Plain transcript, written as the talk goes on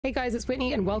Hey guys, it's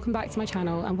Whitney and welcome back to my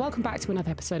channel and welcome back to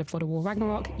another episode of God of War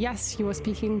Ragnarok. Yes, you are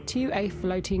speaking to a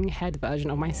floating head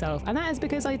version of myself, and that is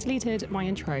because I deleted my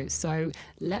intro, so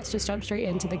let's just jump straight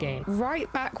into the game.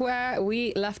 Right back where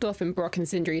we left off in Brock and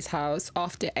Sindri's house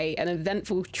after an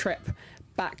eventful trip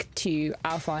back to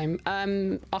Alfheim.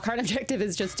 Our current objective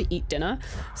is just to eat dinner,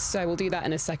 so we'll do that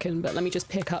in a second, but let me just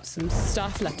pick up some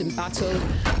stuff left in battle.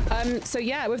 So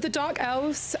yeah, with the Dark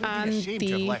Elves and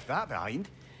left that behind.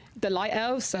 The Light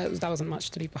Elves, so that wasn't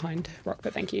much to leave behind, Rock,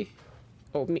 but thank you.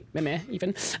 Or Mimir,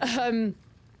 even. I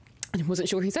wasn't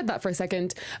sure who said that for a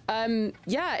second.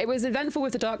 Yeah, it was eventful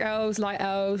with the Dark Elves, Light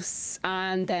Elves,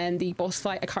 and then the boss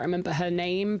fight. I can't remember her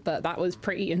name, but that was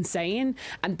pretty insane.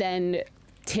 And then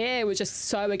Tyr was just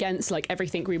so against like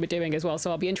everything we were doing as well,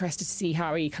 so I'll be interested to see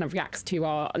how he kind of reacts to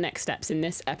our next steps in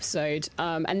this episode.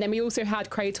 And then we also had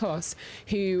Kratos,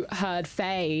 who heard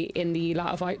Faye in the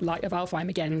Light of Alfheim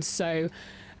again, so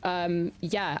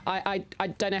yeah, I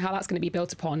don't know how that's going to be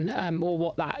built upon, or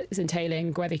what that is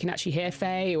entailing, whether he can actually hear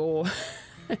Faye or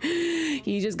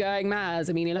he's just going mad.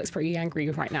 I mean, he looks pretty angry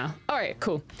right now. All right,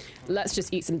 cool. Let's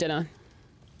just eat some dinner.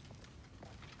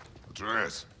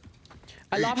 Atreus.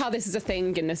 I love how this is a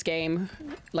thing in this game,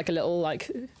 like a little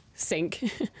like sink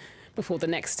before the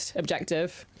next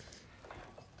objective.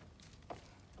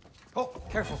 Oh,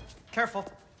 careful,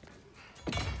 careful.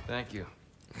 Thank you.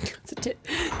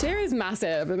 Tyr is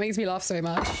massive. It makes me laugh so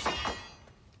much.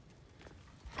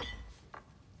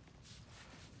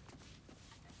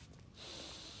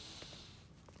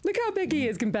 Look how big he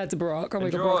is compared to Brock. Oh my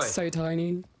god, Brock's so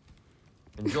tiny.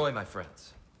 Enjoy, my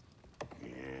friends.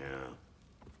 Yeah.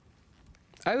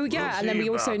 Oh yeah, and then we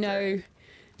also know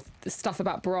the stuff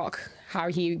about Brock, how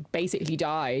he basically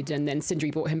died, and then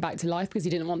Sindri brought him back to life because he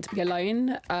didn't want to be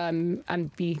alone,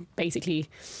 and be basically,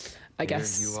 I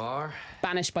guess, you are.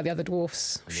 Banished by the other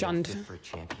dwarfs, shunned. Fit for a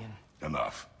champion?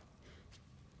 Enough.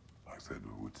 I said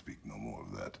we would speak no more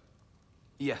of that.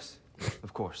 Yes,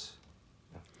 of course.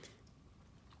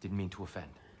 Didn't mean to offend.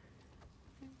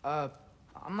 I'm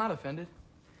not offended.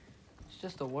 It's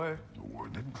just a word. The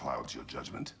word that clouds your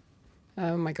judgment.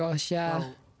 Oh my gosh, yeah.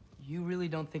 Well, you really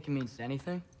don't think it means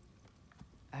anything?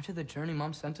 After the journey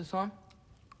Mom sent us on?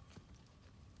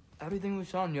 Everything we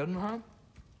saw in Jotunheim?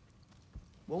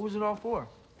 What was it all for?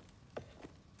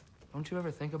 Don't you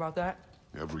ever think about that?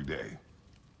 Every day.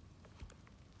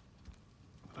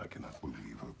 But I cannot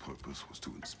believe her purpose was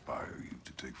to inspire you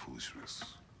to take foolish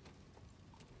risks.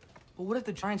 But what if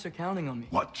the giants are counting on me?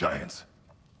 What giants?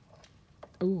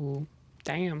 Ooh,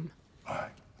 damn.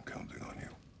 I'm counting on you.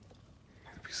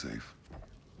 To be safe,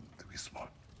 to be smart.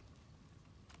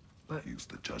 But use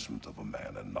the judgment of a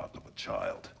man and not of a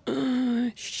child.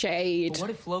 Shade. But what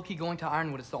if Loki going to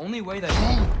Ironwood? It's the only way that...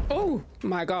 Oh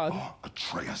my god. Oh,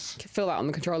 Atreus. Feel that on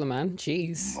the controller, man.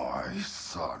 Jeez. My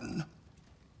son.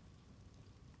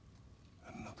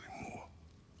 And nothing more.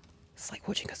 It's like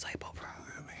watching a soap opera.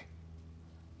 Hear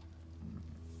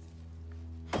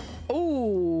me?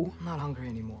 Oh. I'm not hungry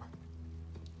anymore.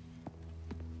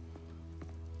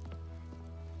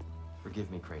 Forgive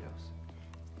me, Kratos.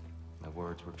 My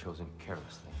words were chosen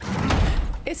carelessly.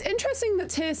 It's interesting that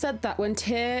Tyr said that when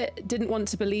Tyr didn't want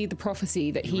to believe the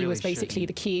prophecy that he really was basically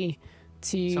the key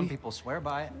to Some people swear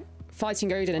by it.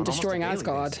 fighting Odin and destroying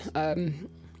Asgard.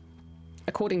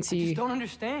 According I to just don't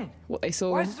understand. what they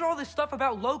saw. Why is there all this stuff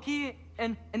about Loki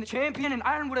and the champion and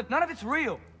Ironwood if none of it's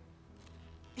real?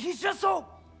 He's just so...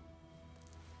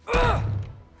 Ugh!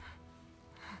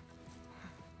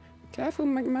 Careful,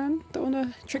 man. Don't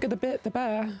want to trigger the bear.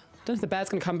 Don't know if the bear's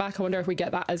going to come back. I wonder if we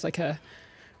get that as like a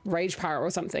rage power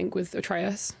or something with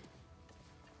Atreus.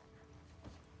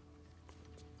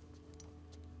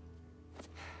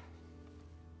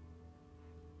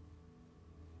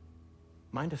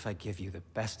 Mind if I give you the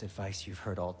best advice you've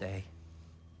heard all day?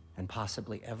 And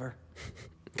possibly ever?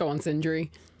 Go on,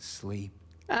 Sindri. Sleep.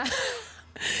 Do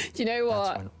you know what?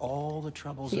 That's when all the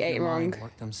troubles of He ate your mind wrong.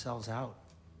 work themselves out.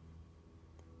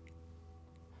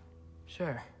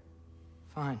 Sure.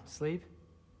 Fine. Sleep?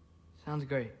 Sounds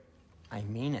great. I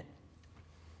mean it.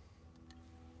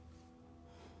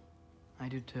 I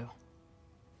do too.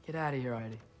 Get out of here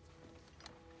already.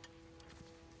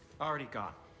 Already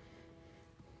gone.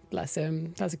 Bless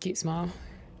him. That's a cute smile.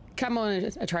 Come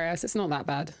on, Atreus. It's not that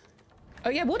bad. Oh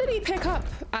yeah, what did he pick up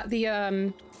at the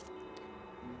in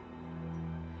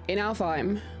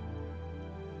Alfheim?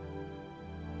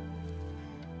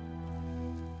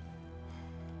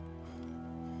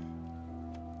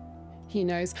 He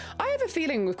knows. I have a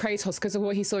feeling with Kratos, because of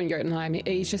what he saw in Jotunheim,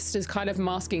 he just is kind of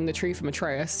masking the truth from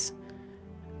Atreus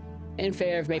in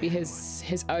fear of maybe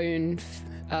his own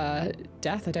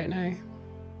death. I don't know.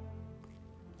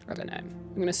 I don't know.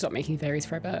 I'm gonna stop making theories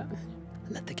for a bit.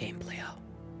 Let the game play out.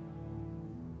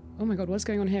 Oh my god, what's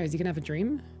going on here? Is he gonna have a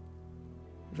dream?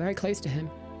 Very close to him.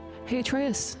 Hey,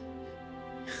 Atreus.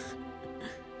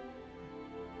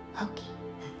 Loki.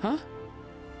 Huh?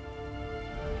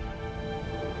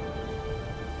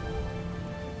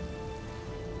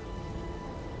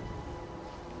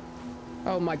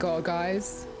 Oh my god,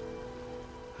 guys.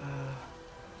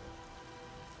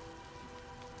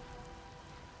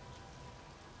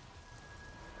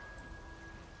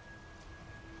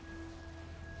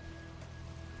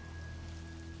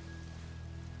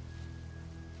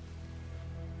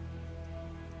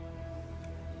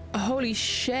 Holy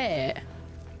shit.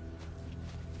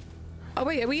 Oh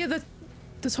wait, are we at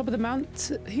the top of the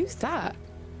mount? Who's that?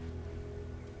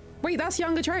 Wait, that's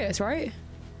young Atreus, right?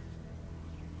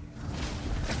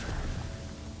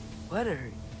 Let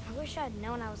her. I wish I had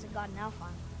known I was a god in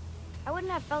Elfheim. I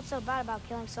wouldn't have felt so bad about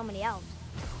killing so many elves.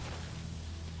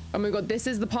 Oh my god, this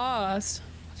is the past.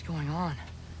 What's going on?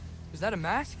 Is that a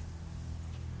mask?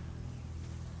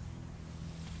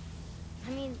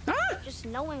 I mean, just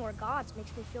knowing we're gods makes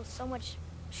me feel so much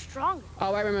stronger.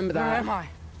 Oh, I remember Where that. am I?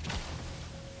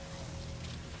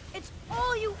 It's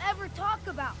all you ever talk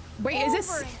about. Wait, is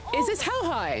this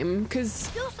Helheim? Because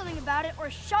Do something about it or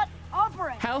shut up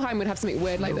already. Helheim would have something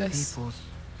weird like Little this. people's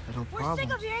little We're problems.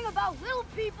 sick of hearing about little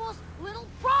people's little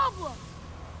problems.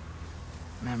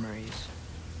 Memories.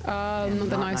 Not the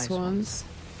not nice nice ones.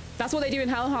 That's what they do in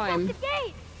Lock Helheim. the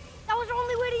gate. That was our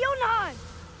only way to Jotunheim.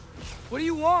 What do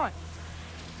you want?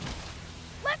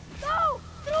 Let's go,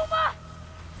 Truma.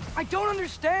 I don't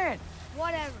understand.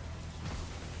 Whatever.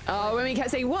 Oh, when we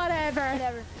kept saying whatever,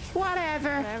 Whatever.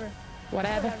 whatever, Whatever.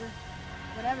 whatever. Whatever.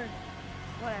 Whatever.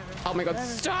 Whatever. Oh my god,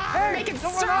 Whatever. stop! Hey, Make it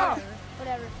someone stop! up.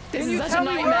 Whatever. This Can is you such a tell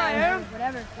me where I nightmare. am?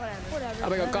 Whatever. Whatever. Whatever. Oh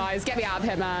my god, guys, get me out of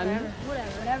here, man. Whatever.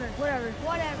 Whatever. Whatever.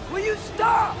 Whatever. Will you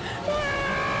stop?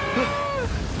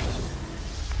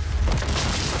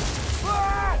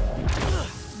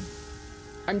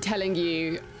 I'm telling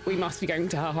you, we must be going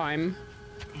to Helheim.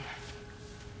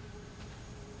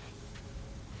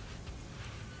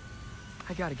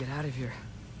 I gotta get out of here.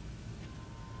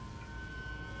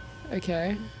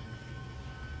 Okay.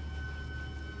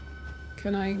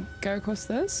 Can I go across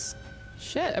this?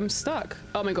 Shit, I'm stuck.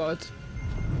 Oh my god.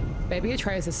 Baby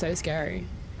Atreus is so scary.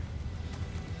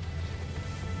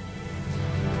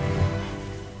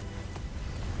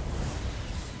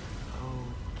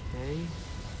 Okay.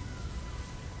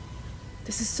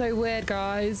 This is so weird,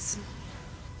 guys.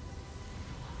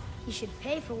 He should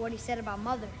pay for what he said about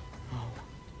Mother.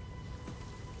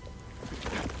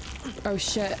 Oh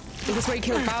shit. Is this where he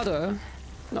killed Baldur?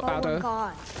 Not But we're Baldur.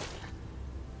 God.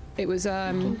 It was, We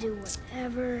can do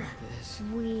whatever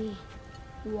we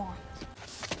want.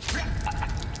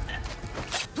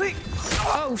 Please.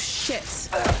 Oh shit.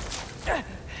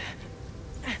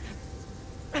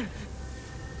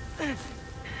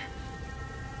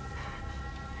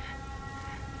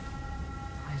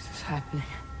 Why is this happening?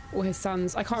 Or his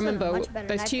sons. I can't This was a remember. much better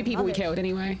Those night two than people we Mother's. killed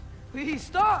anyway. Please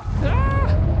stop.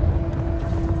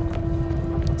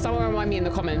 Someone remind me in the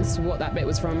comments what that bit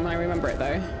was from. I remember it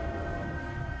though.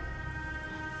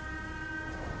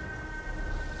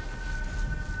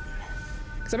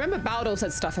 Because I remember Baldur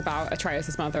said stuff about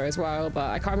Atreus' mother as well, but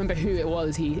I can't remember who it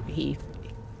was he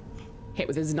hit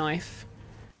with his knife.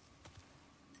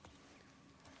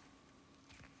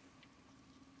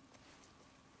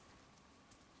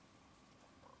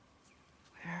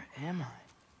 Where am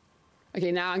I?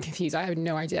 Okay, now I'm confused. I have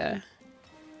no idea.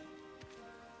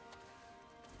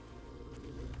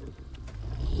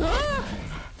 Ah!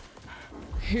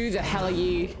 Who the hell are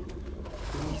you?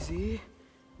 Easy.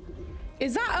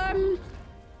 Is that,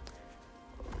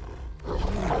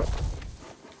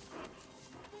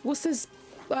 what's his,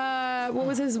 what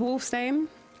was his wolf's name?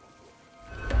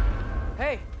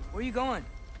 Hey, where you going?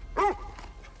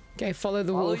 Okay, follow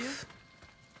the Follow wolf.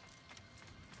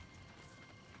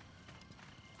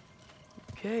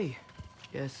 Okay.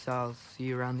 Guess I'll see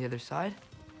you around the other side.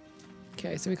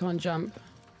 Okay, so we can't jump.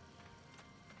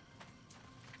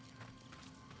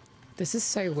 This is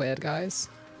so weird, guys.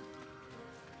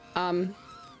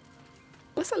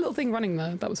 What's that little thing running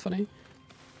there? That was funny.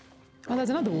 Oh, there's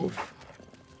another wolf.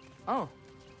 Oh.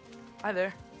 Hi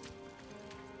there.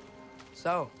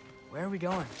 So, where are we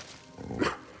going?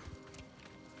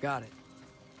 Got it.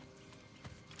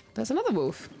 There's another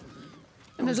wolf.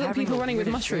 And there's little people running with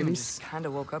mushrooms. Just kind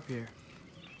of woke up here.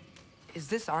 Is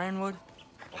this Ironwood?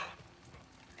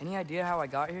 Any idea how I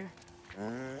got here?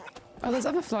 Oh, there's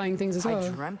other flying things as I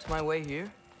well. dreamt my way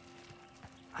here.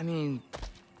 I mean,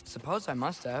 suppose I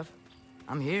must have.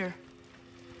 I'm here.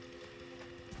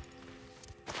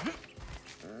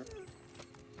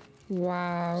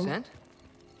 Wow. Scent?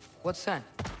 What scent?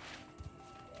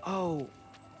 Oh,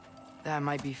 that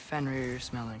might be Fenrir you're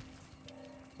smelling.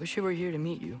 Wish he were here to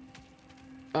meet you.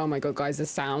 Oh my god, guys, the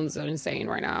sounds are insane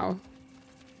right now.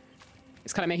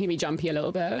 It's kind of making me jumpy a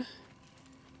little bit.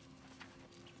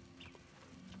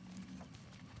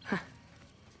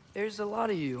 There's a lot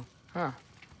of you, huh?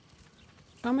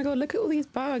 Oh my god, look at all these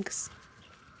bugs.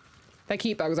 They're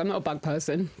cute bugs. I'm not a bug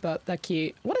person, but they're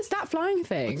cute. What is that flying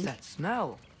thing? What's that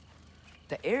smell?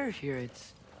 The air here,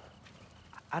 it's...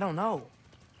 I don't know.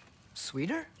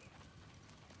 Sweeter?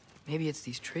 Maybe it's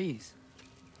these trees.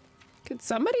 Could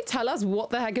somebody tell us what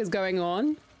the heck is going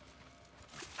on?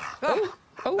 Oh,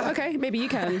 okay, maybe you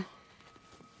can.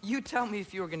 You tell me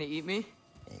if you were gonna eat me.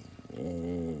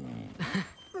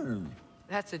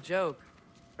 That's a joke,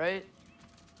 right?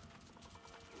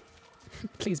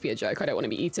 Please be a joke. I don't want to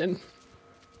be eaten.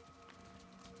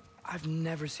 I've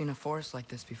never seen a forest like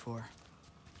this before.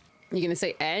 You gonna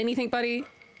say anything, buddy?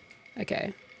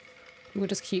 Okay. We'll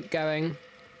just keep going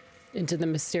into the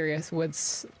mysterious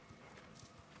woods.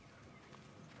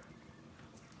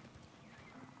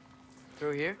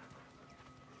 Through here?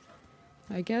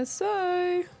 I guess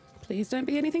so. Please don't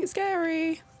be anything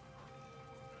scary.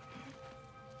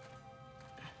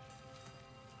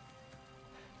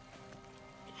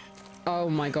 Oh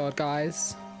my god,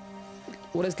 guys.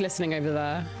 What is glistening over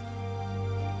there?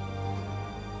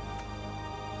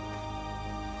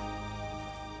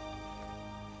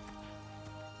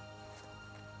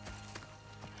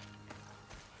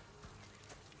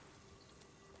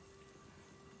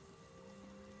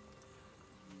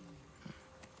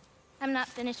 I'm not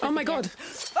finished with Oh my it god.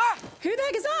 yet. Ah! Who the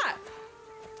heck is that?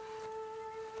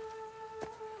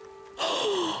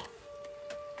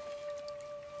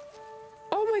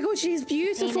 Oh my god, she's Paint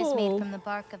is made beautiful. from the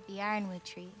bark of the Ironwood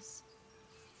trees.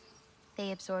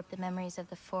 They absorb the memories of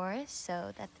the forest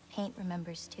so that the paint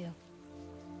remembers too.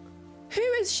 Who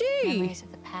is she? Memories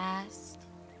of the past.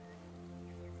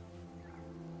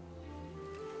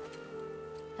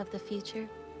 Of the future.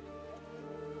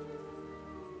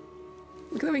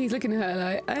 Look at the way he's looking at her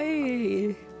like,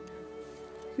 hey.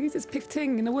 Who's this piff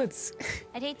ting in the woods?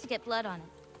 I'd hate to get blood on it.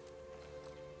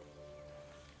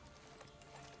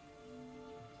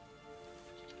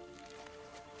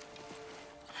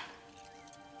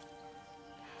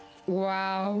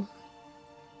 Wow.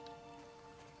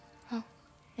 Oh,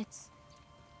 it's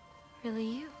really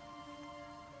you.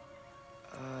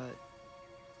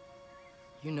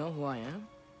 You know who I am?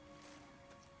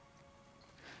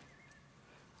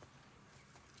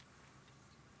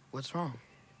 What's wrong?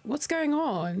 What's going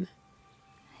on?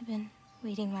 I've been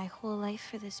waiting my whole life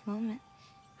for this moment.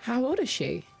 How old is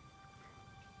she?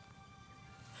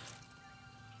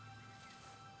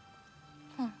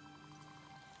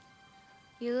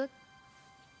 You look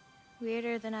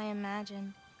weirder than I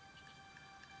imagined.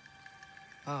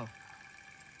 Oh.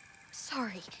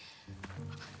 Sorry.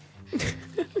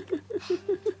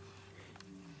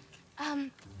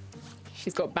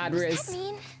 She's got bad Does riz. that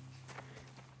mean?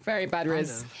 Very bad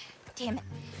riz. Damn it.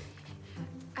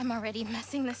 I'm already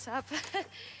messing this up.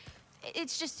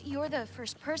 It's just you're the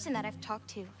first person that I've talked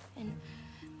to in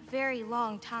a very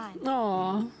long time.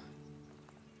 Aw.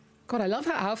 God, I love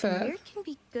her outfit. Weird can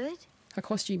be good. Her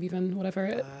costume even, whatever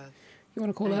it you want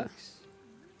to call Thanks.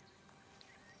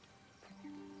 it.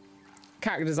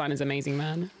 Character design is amazing,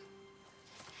 man.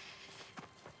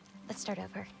 Let's start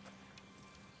over.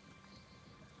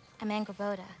 I'm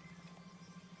Angraboda.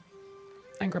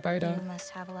 Angraboda. You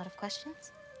must have a lot of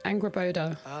questions.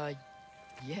 Angraboda.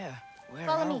 Yeah. Where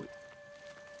Follow are me. we?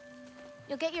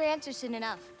 You'll get your answers soon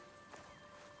enough.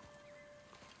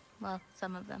 Well,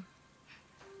 some of them.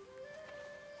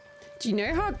 Do you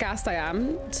know how gassed I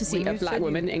am to see When a you black said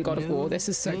woman you in God of War? knew This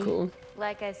is so me? cool.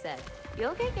 Like I said,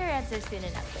 you'll get your answers soon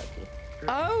enough, Loki.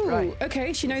 Oh, Right.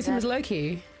 okay. She knows him as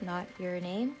Loki. Not your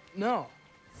name? No.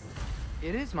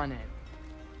 It is my name.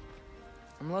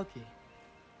 I'm Loki.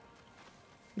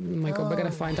 Oh my god, we're gonna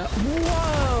find out.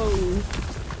 Whoa!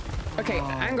 Okay,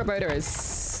 Angraboda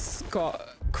has got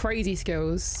crazy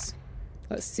skills.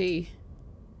 Let's see.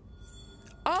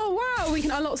 Oh wow, we can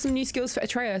unlock some new skills for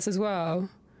Atreus as well.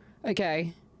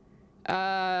 Okay.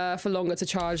 For longer to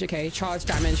charge. Okay, charge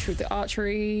damage through the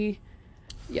archery.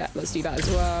 Yeah, let's do that as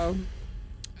well.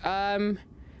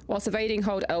 Whilst evading,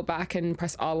 hold L back and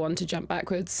press R1 to jump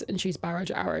backwards and choose barrage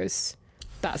arrows.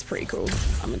 That's pretty cool.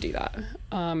 I'm gonna do that.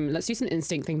 Let's do some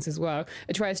instinct things as well.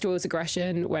 Atreus draws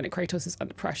aggression when Kratos is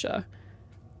under pressure.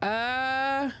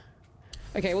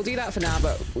 Okay, we'll do that for now,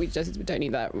 but we don't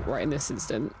need that right in this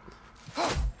instant.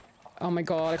 Oh my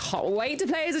god, I can't wait to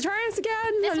play as Atreus again.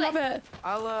 I love it.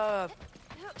 I'll,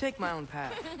 take my own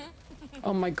path.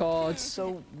 Oh my god.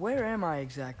 So where am I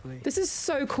exactly? This is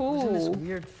so In this cool.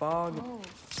 weird fog. Oh,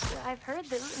 I've heard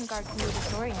the Utengard can be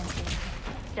disorienting.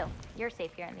 Still, you're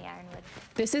safe here in the Ironwood.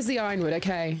 This is the Ironwood,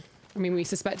 okay. I mean, we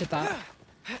suspected that.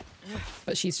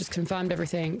 But she's just confirmed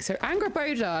everything. So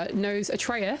Angraboda knows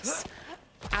Atreus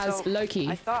as So, Loki.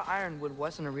 I thought Ironwood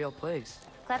wasn't a real place.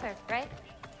 Clever, right?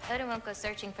 Odin won't go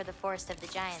searching for the Forest of the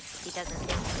Giants if he doesn't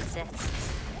think it exists. Forest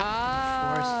of the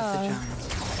Ah.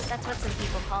 Giants. That's what some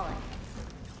people call it.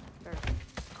 Or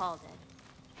called it.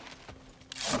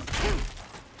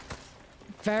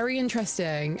 Very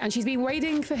interesting. And she's been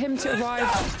waiting for him to arrive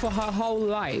for her whole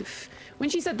life. When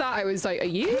she said that, I was like, are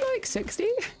you like 60?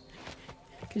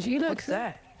 Because you look What's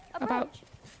that? about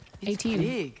It's 18,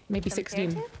 big. maybe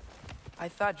 16. Comparative? I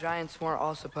thought giants weren't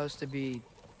all supposed to be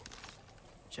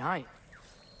giant.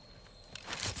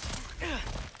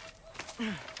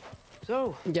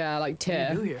 So, Yeah, like what do you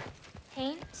do tier. here?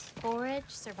 Paint, forage,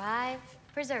 survive,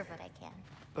 preserve what I can.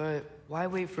 But why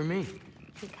wait for me?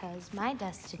 Because my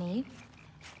destiny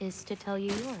is to tell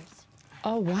you yours.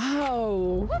 Oh,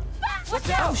 wow.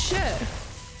 Oh, shit.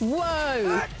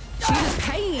 Whoa. She just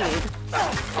paid.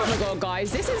 Oh my god,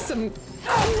 guys. This is some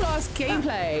cool-ass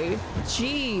gameplay.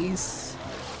 Jeez.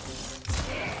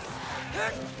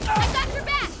 I got your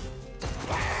back!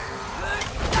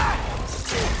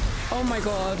 Oh my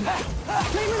god.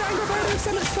 Playing with Angraboda is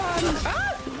so much fun.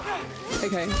 Ah!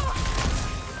 Okay.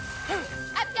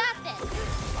 I've got this!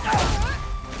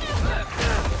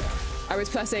 I was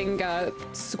pressing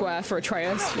square for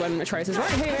Atreus when Atreus is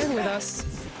right here with us.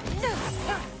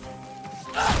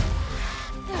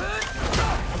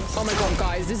 Oh my god,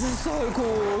 guys, this is so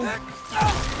cool.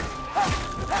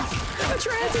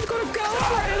 Atreus has got a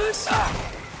girlfriend.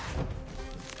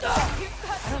 I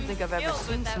don't think I've ever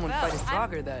seen someone fight a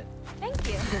Frogger that. Thank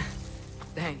you.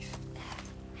 Thanks.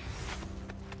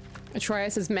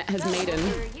 Atreus has met his What maiden.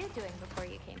 were you doing before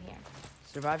you came here?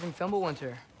 Surviving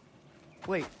Fimbulwinter.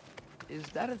 Wait, is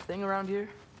that a thing around here?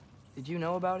 Did you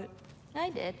know about it? I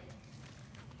did.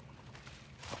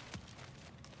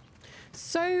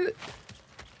 So,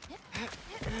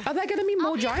 are there going to be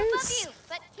more giants? You,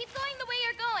 but keep going the way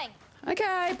you're going.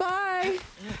 Okay, bye.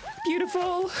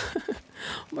 Beautiful.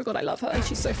 Oh my god, I love her.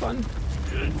 She's so fun.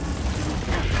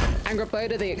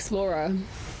 Angraboda the Explorer.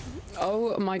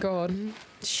 Oh my god.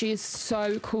 She is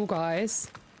so cool, guys.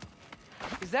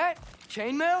 Is that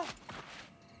chainmail?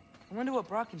 I wonder what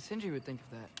Brock and Sindri would think of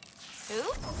that. Who?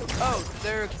 Oh,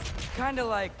 they're kind of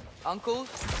like uncles.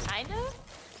 Kind of?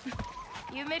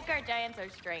 You Midgard giants are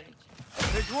strange.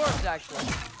 They're dwarves, actually.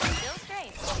 Still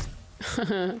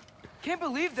strange. Can't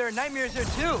believe there are nightmares here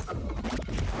too.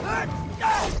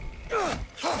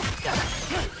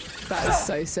 That is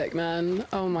so sick, man.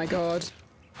 Oh my god.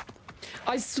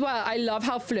 I swear, I love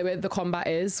how fluid the combat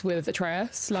is with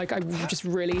Atreus. Like, I just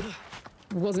really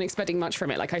wasn't expecting much from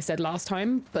it, like I said last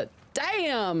time. But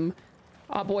damn!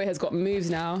 Our boy has got moves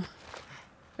now.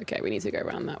 Okay, we need to go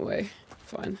around that way.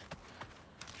 Fine.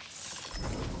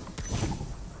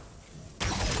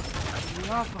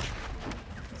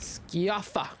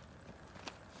 Skiaffa.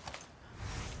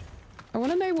 I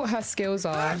want to know what her skills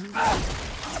are.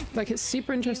 Like, it's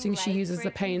super interesting she uses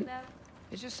the paint.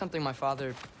 It's just something my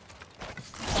father...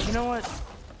 You know what?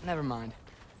 Never mind.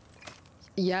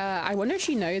 Yeah, I wonder if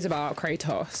she knows about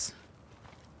Kratos.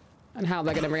 And how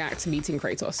they're going to react to meeting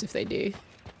Kratos if they do.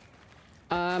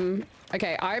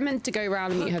 Okay, I meant to go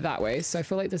around and meet her that way, so I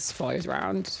feel like this follows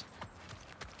round.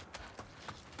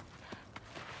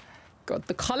 God,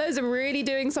 the colors are really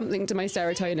doing something to my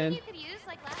serotonin. You could use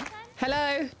like last time?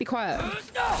 Hello, be quiet.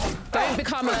 Don't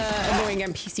become an annoying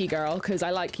NPC girl, because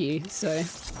I like you, so.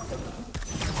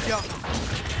 Yo.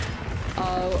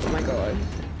 Oh my god.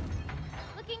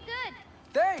 Looking good.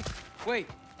 Thanks! Wait,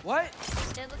 what?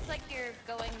 It looks like you're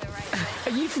going the right way.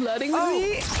 Are you flirting with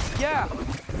me? Yeah,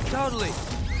 totally.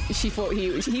 She said,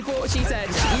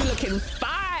 you looking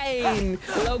fine,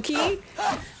 Loki.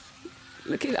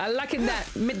 I liking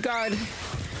that Midgard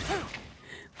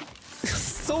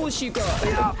sauce you got.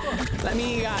 Let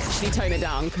me actually tone it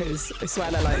down, because I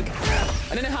swear they're like,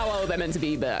 I don't know how old they're meant to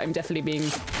be, but I'm definitely being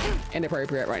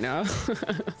inappropriate right now.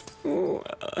 Oh,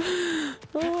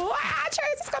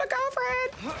 Chase has got a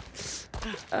girlfriend.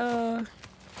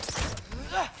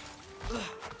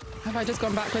 Have I just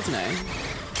gone backwards? No.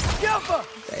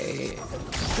 Wait,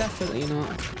 definitely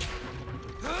not.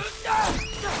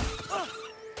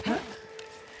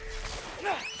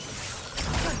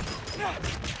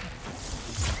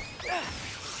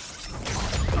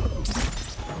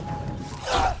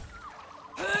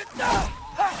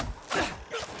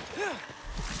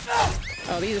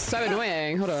 Oh, these are so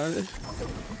annoying. Hold on.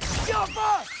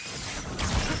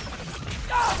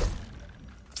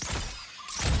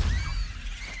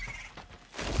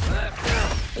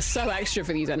 so extra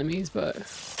for these enemies, but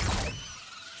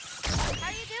How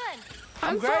are you doing?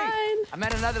 I'm great. fine. I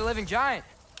met another living giant.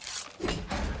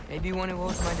 Maybe one who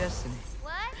holds my destiny.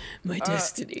 What? My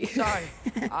destiny. Sorry,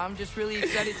 I'm just really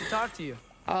excited to talk to you.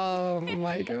 Oh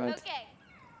my god. Okay.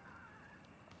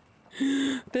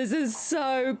 This is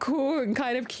so cool and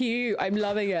kind of cute. I'm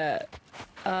loving it.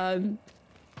 Alright.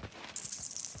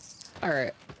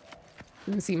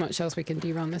 Let's see much else we can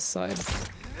do around this side.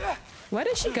 Where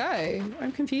did she go?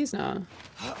 I'm confused now.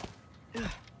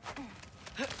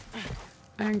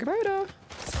 Angraboda.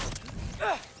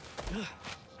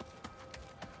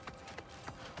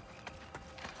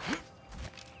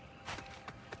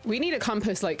 We need a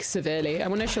compass, like, severely. I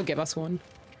wonder if she'll give us one.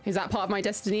 Is that part of my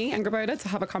destiny, Angraboda, to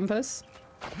have a compass?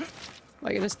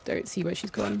 Like, I just don't see where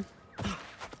she's gone.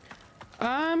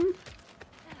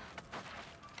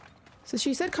 So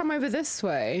she said come over this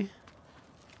way.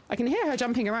 I can hear her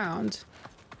jumping around.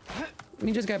 Let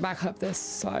me just go back up this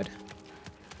side.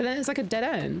 But then it's like a dead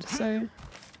end, so...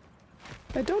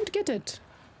 I don't get it.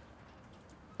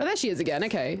 Oh, there she is again.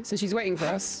 Okay, so she's waiting for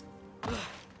us.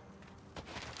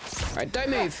 Alright, don't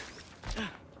move.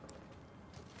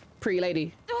 Pretty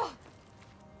lady.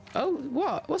 Oh,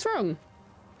 what? What's wrong?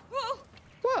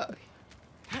 What?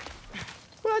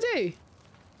 What'd I do?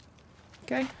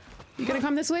 Okay. You gonna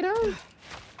come this way now?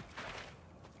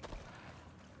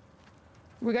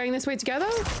 We're going this way together?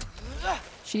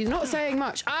 She's not saying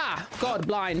much. Ah! God,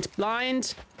 blind.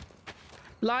 Blind.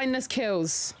 Blindness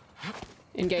kills.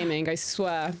 In gaming, I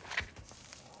swear.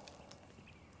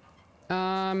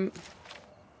 Away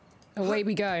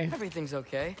we go. Everything's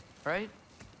okay, right?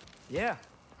 Yeah,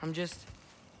 I'm just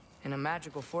in a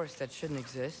magical force that shouldn't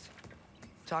exist.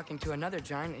 Talking to another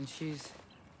giant and she's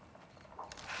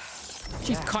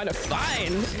kind of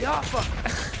fine. Skiaffa!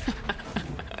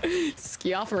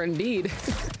 Skiaffa indeed.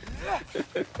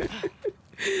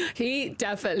 He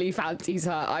definitely fancies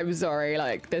her. I'm sorry,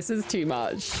 like, this is too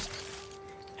much.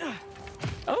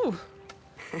 Oh.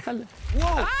 Hello.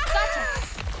 Whoa! Gotcha.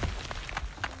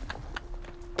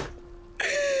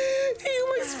 He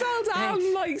almost fell down,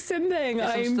 Thanks. like, simping.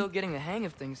 Guess I'm I'm still getting the hang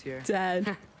of things here.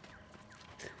 dead.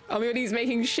 I mean, he's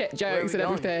making shit jokes and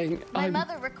going? everything. My I'm-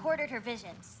 mother recorded her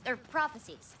visions, or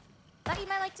prophecies. Thought you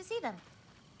might like to see them.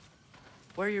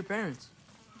 Where are your parents?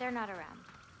 They're not around.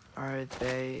 Are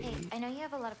they... Hey, I know you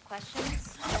have a lot of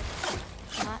questions, but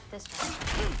not this one.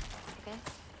 Okay?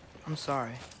 I'm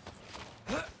sorry.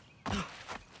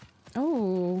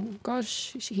 Oh,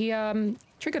 gosh. He,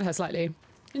 triggered her slightly.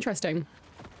 Interesting.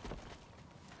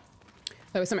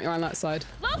 There was something around that side.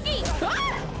 Loki!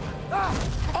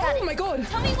 Oh my god!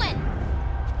 Tell me when!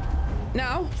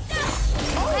 Now?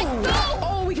 Let go!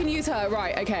 Oh, we can use her.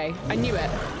 Right, okay. I knew it.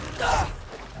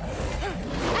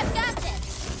 I've got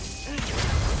this!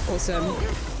 Awesome.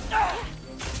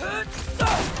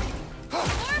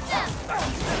 Warp them!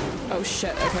 Oh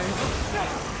shit, okay.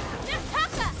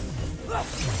 Taka!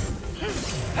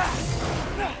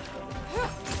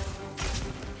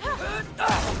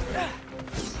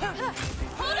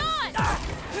 Hold on!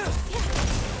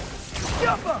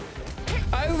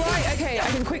 Oh right, okay, I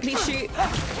can quickly shoot.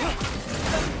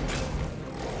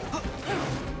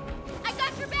 I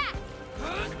got your back!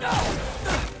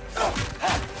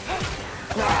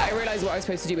 Right, I realized what I was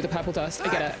supposed to do with the purple dust. I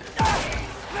get it.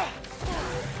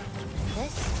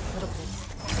 This little bit.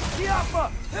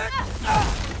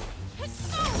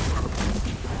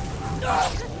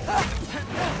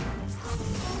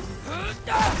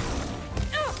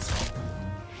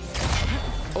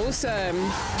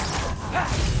 Awesome.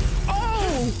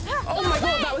 Oh! Oh my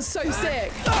god, that was so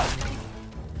sick.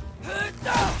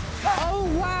 Oh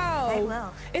wow. I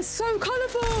will. It's so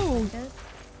colorful.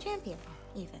 Champion,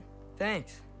 even.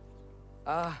 Thanks.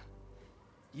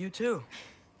 You too.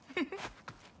 So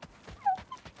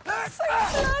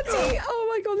flirty. Oh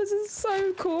my god, this is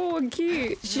so cool and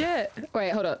cute. Shit.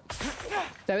 Wait, hold up.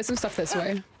 There was some stuff this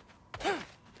way.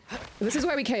 This is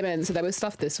where we came in, so there was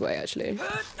stuff this way actually.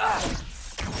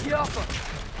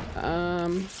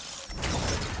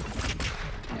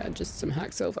 Yeah, just some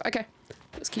hack silver. Okay,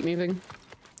 let's keep moving.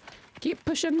 Keep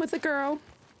pushing with the girl.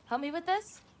 Help me with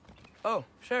this? Oh,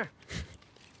 sure.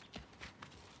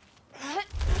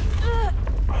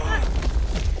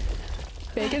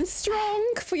 Big and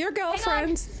strong for your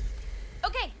girlfriend.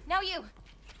 Okay, now you.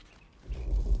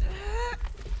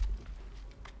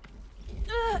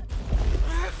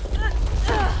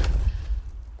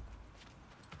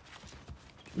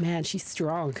 Man, she's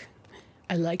strong.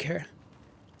 I like her.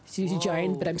 She's a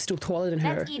giant, but I'm still taller than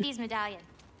her. That's Evie's medallion.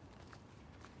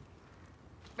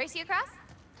 Race you across?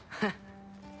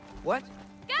 What?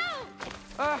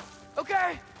 Go!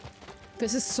 Okay.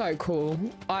 This is so cool.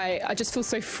 I just feel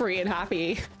so free and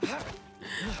happy.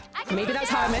 Maybe that's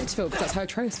how I meant to feel, because that's how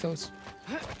Atreus feels.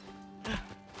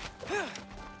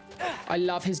 I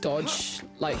love his dodge.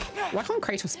 Like, why can't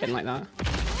Kratos spin like that?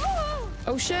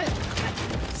 Oh shit.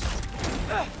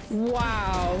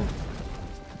 Wow.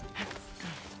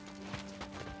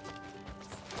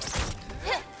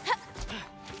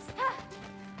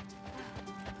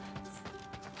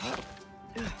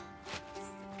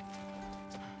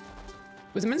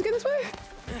 Was it meant to go this way?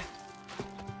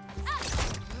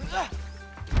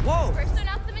 Whoa! First one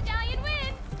off the medallion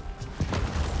wins.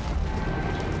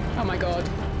 Oh my god.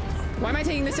 Why am I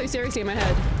taking this so seriously in my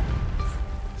head?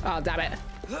 Oh, damn it.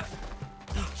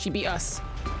 She beat us.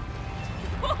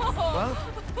 Well,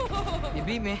 you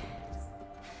beat me.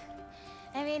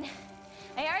 I mean,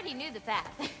 I already knew the path.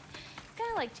 It's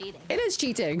kind of like cheating. It is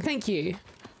cheating. Thank you.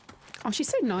 Oh, she's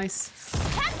so nice.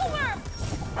 Tackle worm!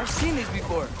 I've seen these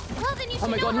before. Well, then you should Oh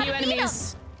my know god, how new to beat 'em.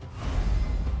 enemies.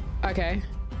 Okay.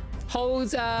 Hold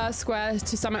square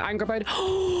to summon Angraboda.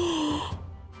 Oh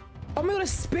my god, a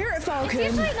spirit falcon.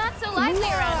 It's usually not so lively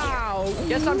around here.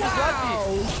 Guess I'm just lucky.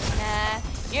 Nah,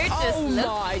 you're just Oh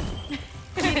lucky. my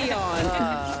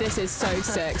Gideon. This is so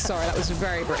sick. Sorry, that was a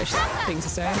very British thing to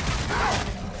say.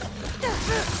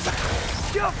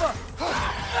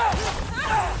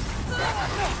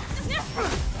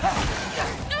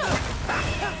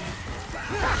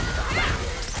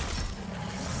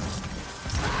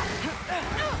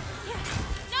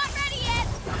 Not ready yet.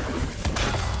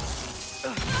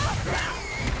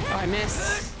 Oh, I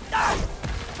missed.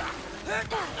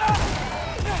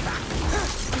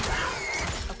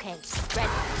 Okay, ready.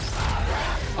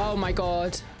 Oh my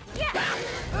god.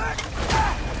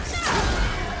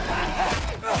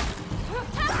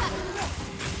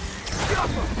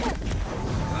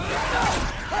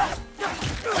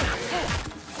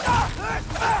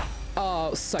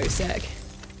 Oh, so sick.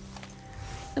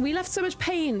 And we left so much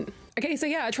pain. Okay, so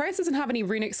yeah, Atreus doesn't have any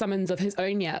runic summons of his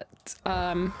own yet.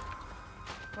 We're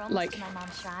almost Like, to my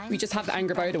mom's shrine. we just have the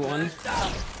Angraboda one.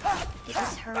 It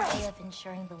was her way of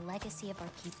ensuring the legacy of our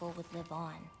people would live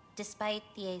on, despite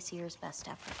the Aesir's best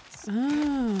efforts.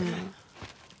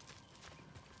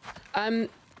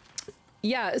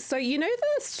 Yeah, so you know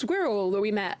the squirrel that we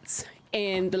met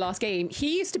in the last game?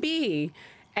 He used to be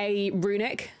a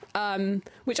runic,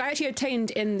 which I actually obtained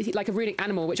in, like a runic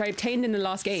animal, which I obtained in the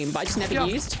last game, but I just never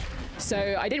used.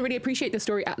 So I didn't really appreciate the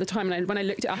story at the time, and when I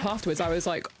looked it up afterwards, I was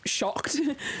like shocked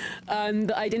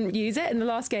that I didn't use it in the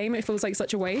last game. It feels like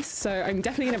such a waste. So I'm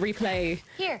definitely gonna replay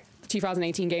Here. the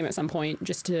 2018 game at some point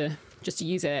just to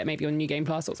use it, maybe on New Game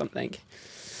Plus or something.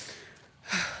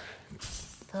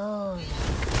 Oh,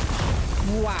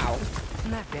 Wow.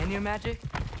 Isn't that Vanir magic?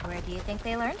 where do you think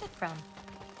they learned it from?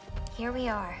 Here we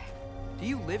are. Do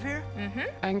you live here?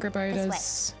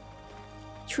 Angraboda's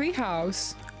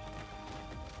treehouse.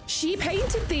 She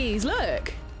painted these,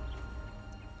 look.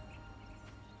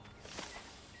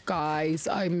 Guys,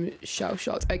 I'm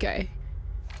shell-shocked. Okay.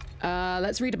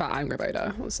 Let's read about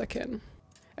Angraboda. 1 second.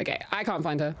 Okay, I can't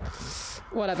find her.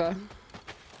 Whatever.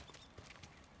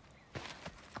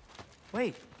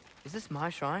 Wait, is this my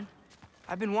shrine?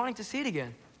 I've been wanting to see it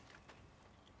again.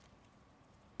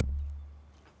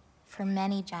 For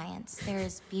many giants, there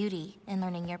is beauty in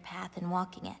learning your path and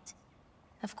walking it.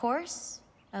 Of course,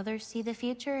 others see the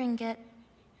future and get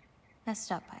messed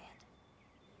up by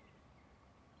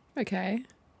it. Okay.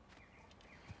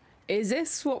 Is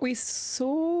this what we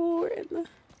saw in the...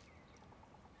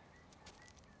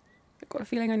 I've got a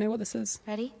feeling I know what this is.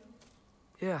 Ready?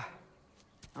 Yeah,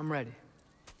 I'm ready.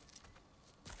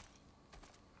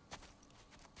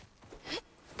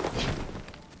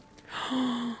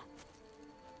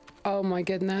 Oh my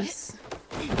goodness.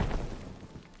 I've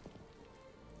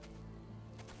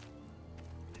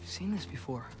seen this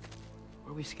before.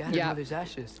 Where we scattered Yeah. Mother's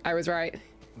ashes. I was right. It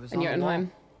was And on you're the in wall.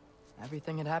 time.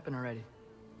 Everything had happened already.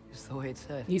 Just the way it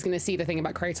said. He's gonna see the thing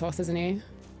about Kratos, isn't he?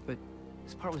 But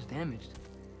this part was damaged.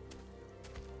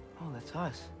 Oh, that's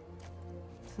us.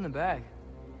 It's in the bag.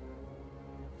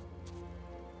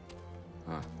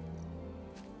 Huh.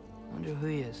 Wonder who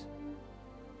he is.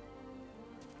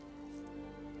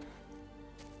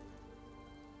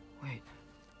 Wait.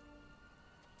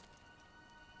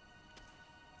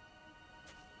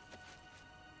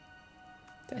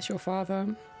 That's your father.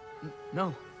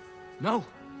 No. No!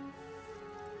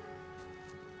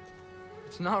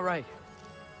 It's not right.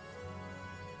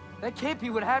 That can't be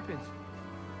what happens.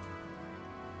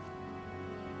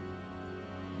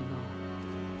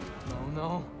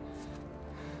 No.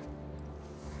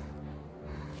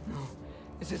 No.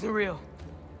 This isn't real.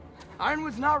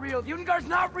 Ironwood's not real. Ungar's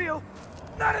not real.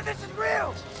 None of this is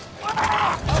real!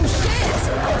 Oh shit!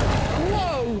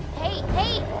 Whoa! Hey,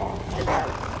 hey!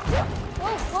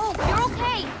 Whoa, whoa, you're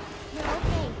okay. You're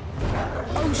okay.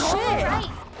 Oh shit! All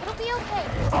right, it'll be okay.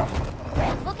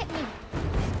 Look at me.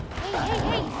 Hey, hey,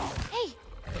 hey, hey.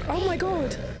 Oh my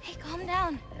god. Hey, calm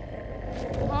down.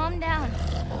 Calm down.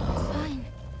 It's fine.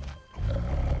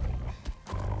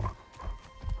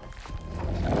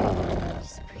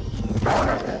 Just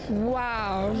breathe.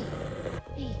 Wow.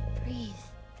 Hey, breathe.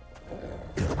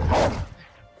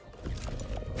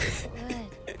 Good.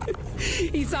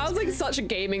 He sounds like such a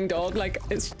gaming dog. Like,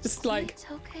 it's just like... It's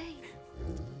okay.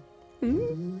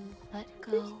 Mm, Let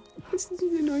go. this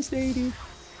is a nice lady.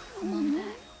 Come on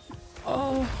back.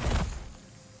 Oh.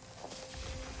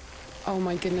 Oh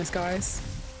my goodness, guys.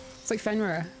 It's like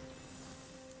Fenrir.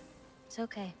 It's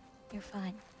okay. You're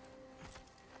fine.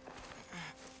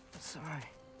 Sorry.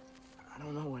 I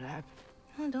don't know what happened.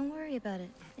 Oh, don't worry about it.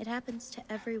 It happens to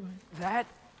everyone. That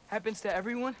happens to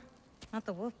everyone? Not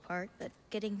the wolf part, but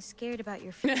getting scared about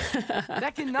your future.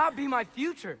 That cannot be my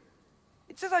future.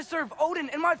 It says I serve Odin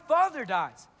and my father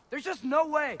dies. There's just no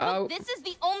way. Oh. Look, this is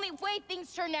the only way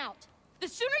things turn out. The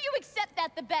sooner you accept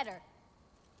that, the better.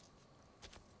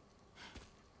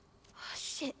 Oh,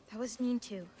 shit, that was mean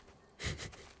too.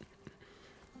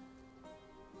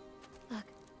 Look.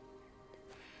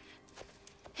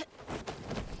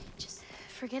 Just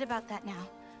forget about that now.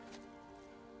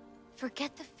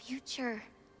 Forget the future.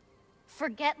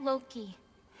 Forget Loki.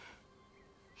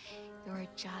 You're a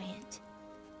giant.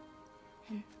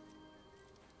 And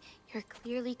you're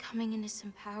clearly coming into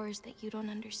some powers that you don't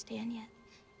understand yet.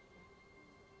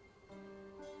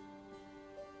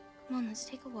 Come on, let's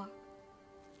take a walk.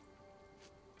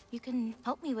 You can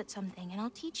help me with something, and I'll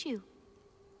teach you.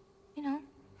 You know,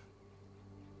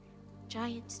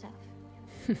 giant stuff.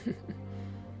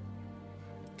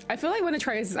 I feel like when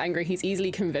Atreus is angry, he's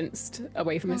easily convinced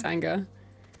away from his anger.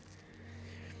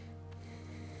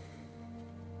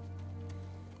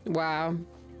 Wow.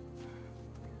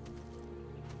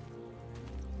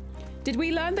 Did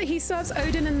we learn that he serves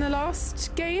Odin in the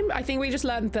last game? I think we just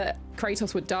learned that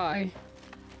Kratos would die.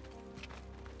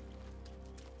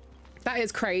 That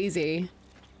is crazy.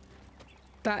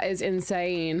 That is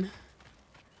insane.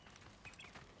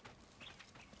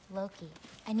 Loki,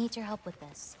 I need your help with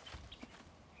this.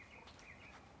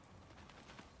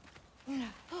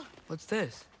 What's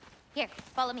this? Here,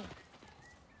 follow me.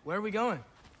 Where are we going?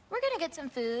 We're gonna get some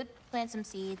food, plant some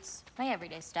seeds, my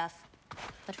everyday stuff.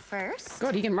 But first,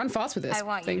 God, he can run fast with this I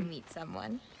want thing. you to meet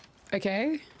someone.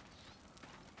 Okay.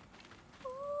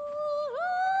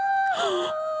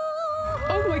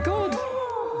 Oh my god!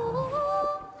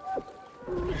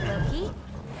 Loki,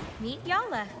 meet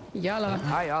Yala. Yala.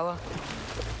 Hi, Yala.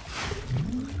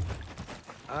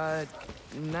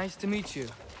 Nice to meet you.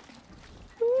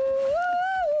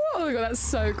 Oh my god, that's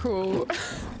so cool.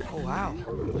 Oh, wow.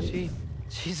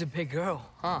 She's a big girl,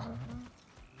 huh?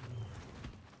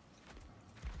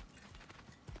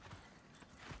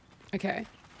 Okay.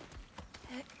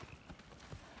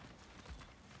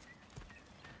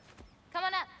 Come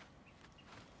on up.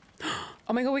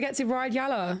 Oh my god, we get to ride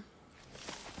Yala.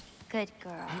 Good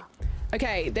girl.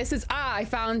 Okay, this is, I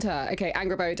found her. Okay,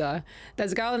 Angraboda.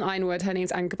 There's a girl in Ironwood, her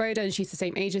name's Angraboda, and she's the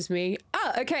same age as me.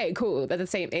 Ah, okay, cool, they're the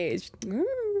same age.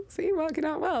 Ooh, see, working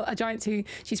out well. A giant too.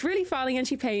 She's really funny and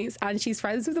she paints, and she's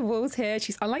friends with the wolves here.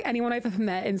 She's unlike anyone I've ever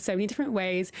met in so many different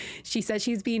ways. She said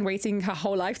she's been waiting her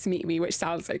whole life to meet me, which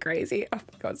sounds so crazy. Oh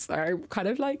my god, sorry, I'm kind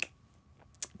of like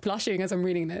blushing as I'm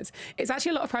reading this. It's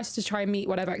actually a lot of pressure to try and meet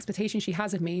whatever expectation she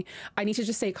has of me. I need to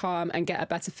just stay calm and get a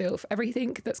better feel for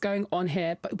everything that's going on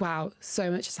here. But wow,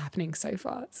 so much is happening so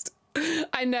fast.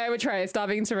 I know, Atreus,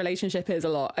 diving into a relationship is a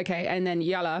lot. Okay, and then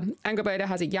Yala. Angraboda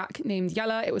has a yak named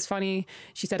Yala. It was funny.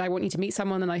 She said, I want you to meet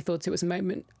someone, and I thought it was a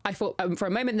moment. I thought for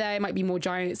a moment there, it might be more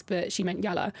giants, but she meant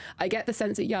Yala. I get the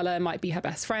sense that Yala might be her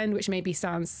best friend, which maybe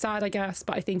sounds sad, I guess,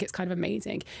 but I think it's kind of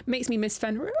amazing. Makes me miss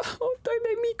Fenrir. Oh, don't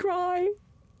make me cry.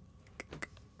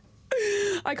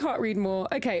 I can't read more.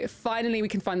 Okay, finally we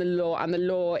can find the law, and the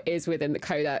law is within the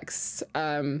codex.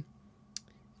 And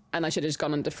I should have just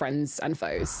gone under friends and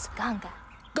foes. Ganga.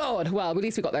 God, well, at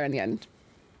least we got there in the end.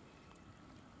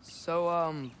 So,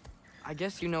 I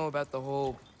guess you know about the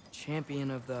whole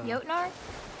champion of the... Jotnar?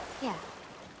 Yeah.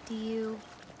 Do you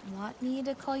want me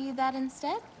to call you that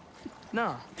instead?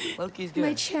 No, Loki's good.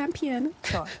 My champion.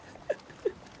 Sure.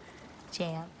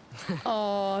 Champ.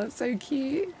 Oh, so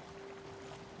cute.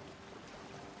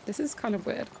 This is kind of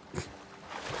weird.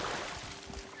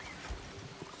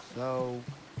 So,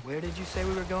 where did you say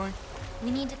we were going?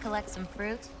 We need to collect some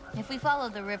fruit. If we follow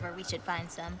the river, we should find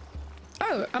some.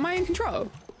 Oh, am I in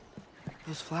control?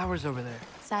 Those flowers over there.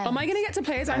 Silence. Am I gonna get to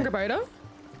play as Angraboda?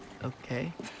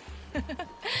 Okay.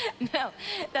 No,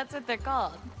 that's what they're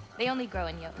called. They only grow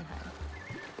in Jotunheim.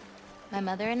 My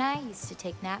mother and I used to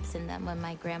take naps in them when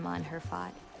my grandma and her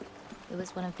fought. It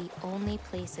was one of the only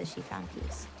places she found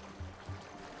peace.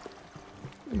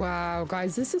 Wow,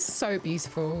 guys, this is so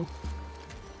beautiful.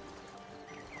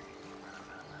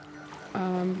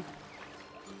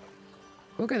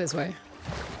 We'll go this way.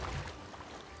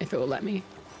 If it will let me.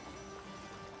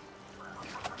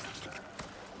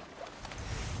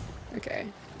 Okay,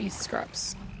 these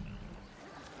scraps.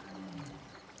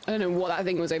 I don't know what that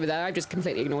thing was over there. I just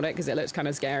completely ignored it because it looks kind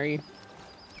of scary.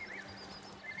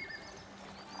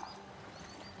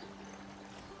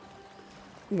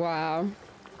 Wow.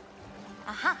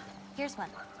 Aha! Here's one.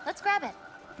 Let's grab it.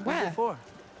 Where? Before.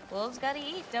 Wolves gotta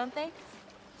eat, don't they?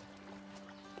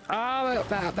 Oh,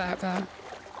 there.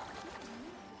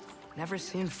 Never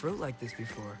seen fruit like this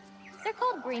before. They're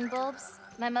called green bulbs.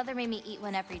 My mother made me eat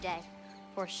one every day.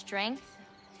 For strength,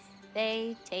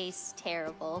 they taste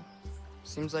terrible.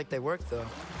 Seems like they work though.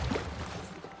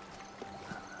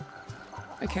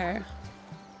 Okay.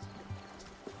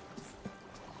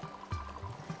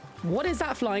 What is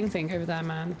that flying thing over there,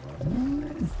 man?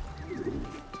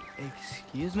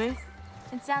 Excuse me?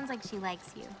 It sounds like she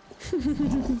likes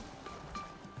you.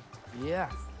 Yeah,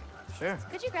 sure.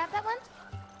 Could you grab that one?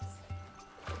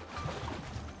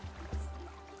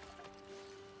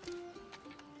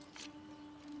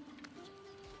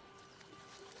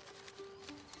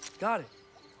 Got it.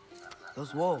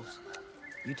 Those wolves.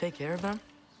 You take care of them?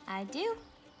 I do.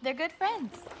 They're good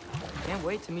friends. Can't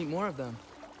wait to meet more of them.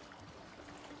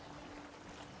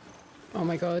 Oh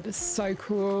my god, it's so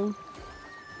cool.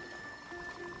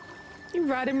 You're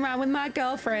riding around with my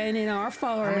girlfriend in our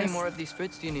forest. How many more of these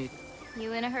fruits do you need?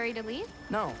 You in a hurry to leave?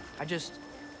 No, I just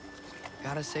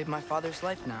gotta save my father's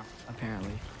life now,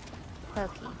 apparently.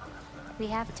 Loki, we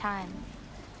have time.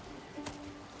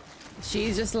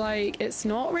 She's just like, it's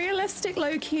not realistic,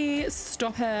 Loki.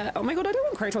 Stop it. Oh my god, I don't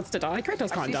want Kratos to die.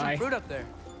 Kratos I can't see die. some fruit up there.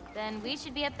 Then we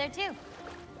should be up there too.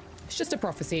 It's just a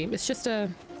prophecy. It's just a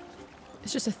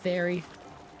theory.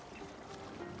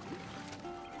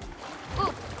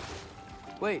 Ooh,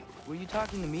 Wait, were you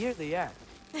talking to me or the yak?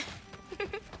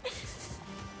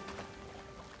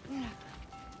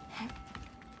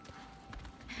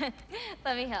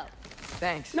 let me help.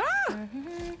 Thanks. Ah!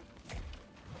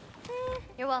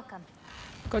 You're welcome.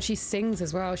 God, she sings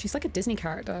as well. She's like a Disney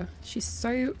character. She's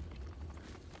so...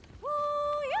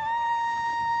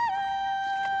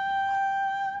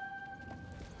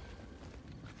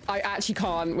 I actually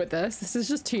can't with this. This is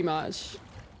just too much.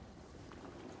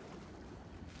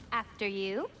 After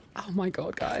you. Oh my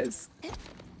god, guys.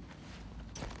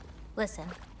 Listen,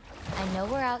 I know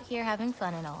we're out here having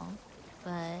fun and all,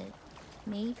 but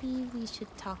maybe we should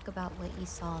talk about what you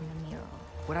saw in the mural.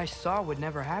 What I saw would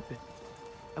never happen.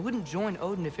 I wouldn't join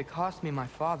Odin if it cost me my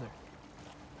father.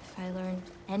 If I learned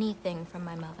anything from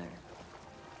my mother,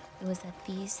 it was that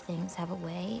these things have a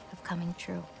way of coming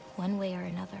true, one way or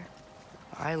another.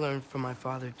 I learned from my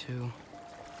father too.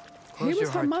 Who Close was your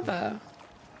her heart to mother?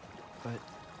 it, but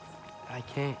I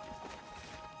can't.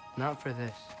 Not for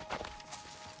this.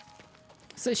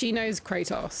 So she knows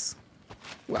Kratos.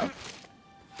 Well,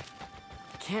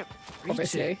 Can't reach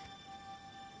obviously. it.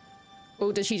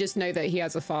 Or does she just know that he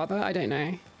has a father? I don't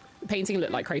know. The painting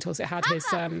looked like Kratos. It had his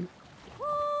markings.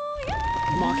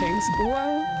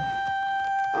 Whoa.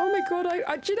 Oh my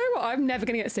god, do you know what? I'm never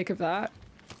gonna get sick of that.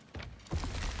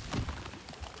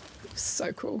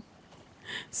 So cool.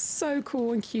 So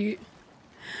cool and cute.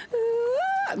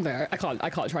 No, I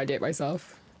can't try and do it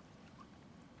myself.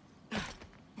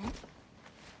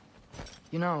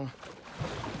 You know,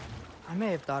 I may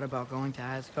have thought about going to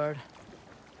Asgard,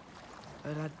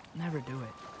 but I'd never do it.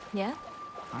 Yeah?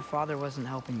 My father wasn't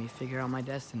helping me figure out my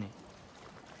destiny.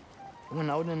 When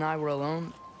Odin and I were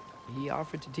alone, he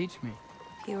offered to teach me.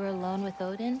 If you were alone with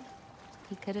Odin,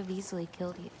 he could have easily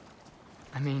killed you.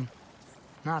 I mean,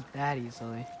 not that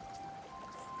easily.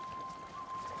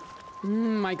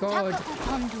 My god.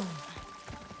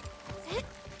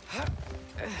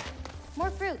 More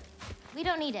fruit. We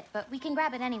don't need it, but we can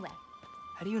grab it anyway.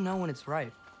 How do you know when it's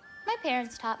ripe? My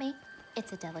parents taught me.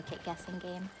 It's a delicate guessing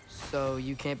game. So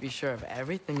you can't be sure of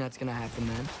everything that's gonna happen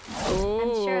then?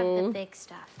 I'm sure of Oh. the big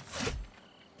stuff.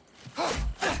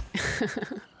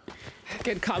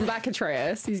 Good comeback,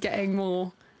 Atreus. He's getting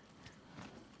more...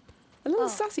 a little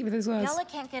sassy with his words. Yella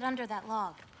can't get under that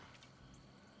log.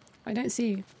 I don't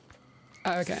see.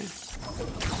 Oh, okay.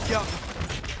 Yo.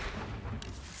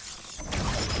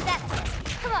 That's it.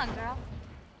 Come on, girl.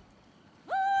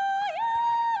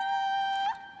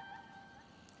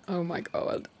 Oh my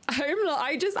god. I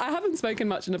haven't spoken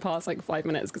much in the past like 5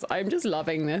 minutes because I'm just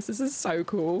loving this. This is so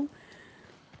cool.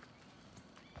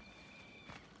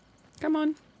 Come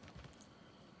on.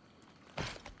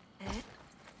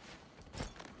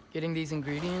 Getting these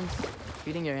ingredients,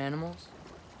 feeding your animals.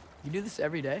 You do this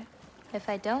every day? If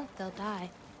I don't, they'll die.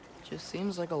 Just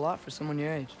seems like a lot for someone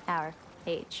your age. Our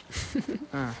age.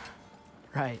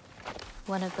 Right.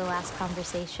 One of the last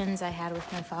conversations I had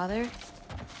with my father,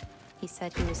 he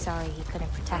said he was sorry he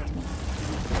couldn't protect me.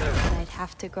 That I'd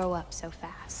have to grow up so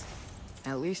fast.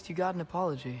 At least you got an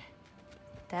apology.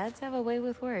 Dads have a way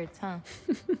with words, huh?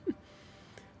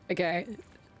 Okay.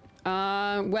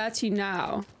 Where to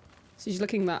now? So she's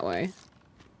looking that way.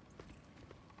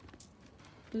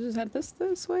 Let's just head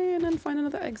this way and then find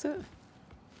another exit.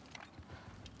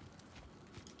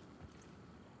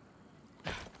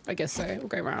 I guess so. We'll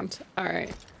go around. All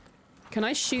right. Can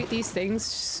I shoot these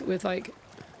things with like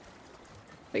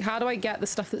how do I get the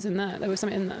stuff that's in there? There was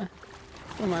something in there.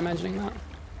 Or am I imagining that?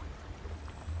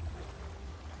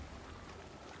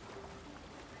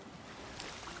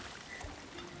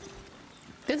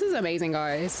 This is amazing,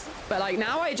 guys. But like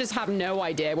now I just have no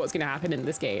idea what's gonna happen in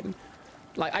this game.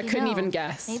 Like I couldn't even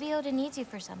guess. Maybe Odin needs you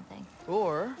for something.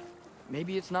 Or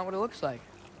maybe it's not what it looks like.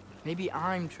 Maybe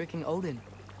I'm tricking Odin.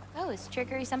 Oh, is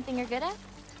trickery something you're good at?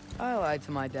 I lied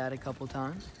to my dad a couple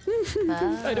times.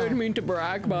 I don't mean to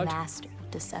brag, but Master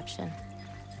of deception.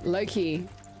 Loki.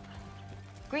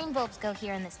 Green bulbs go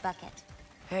here in this bucket.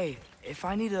 Hey, if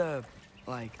I need to,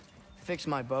 like, fix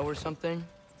my bow or something,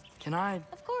 can I?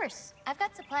 Of course. I've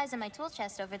got supplies in my tool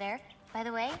chest over there. By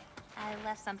the way, I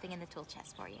left something in the tool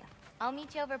chest for you. I'll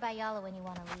meet you over by Yala when you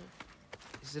want to leave.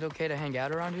 Is it okay to hang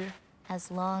out around here? As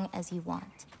long as you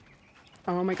want.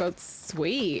 Oh my god,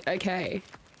 sweet. Okay.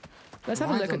 Let's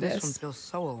have a look at This one this. feels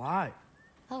so alive.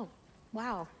 Oh,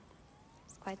 wow.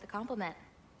 It's quite the compliment.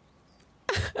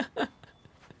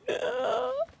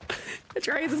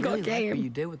 Atreus has I got really like what you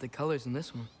game. did with the colors in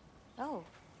this one. Oh,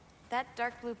 that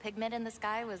dark blue pigment in the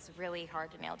sky was really hard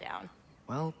to nail down.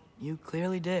 Well, you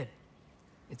clearly did.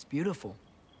 It's beautiful.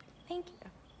 Thank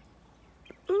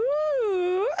you.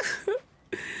 Ooh.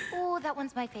 Oh, that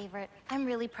one's my favorite. I'm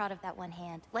really proud of that one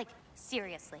hand. Like,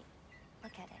 seriously.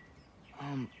 Look at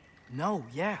it. No,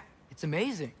 yeah, it's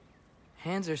amazing.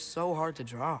 Hands are so hard to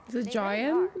draw. Is a They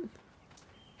giant? really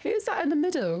Who's that in the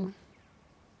middle?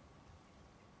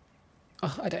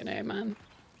 Oh, I don't know, man.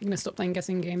 I'm gonna stop playing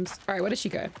guessing games. All right, where does she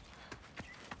go?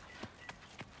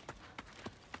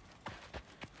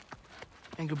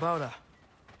 Angraboda,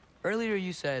 earlier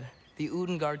you said the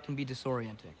Udengard can be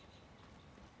disorienting.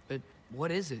 But what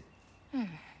is it?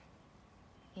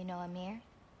 You know Amir?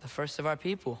 The first of our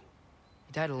people.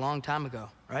 He died a long time ago,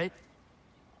 right?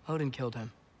 Odin killed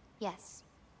him. Yes.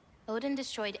 Odin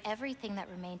destroyed everything that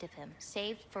remained of him,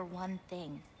 save for one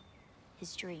thing.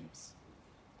 His dreams.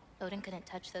 Odin couldn't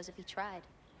touch those if he tried.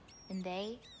 And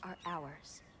they are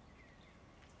ours.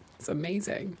 It's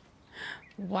amazing.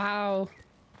 Wow.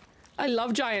 I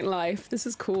love giant life. This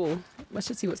is cool. Let's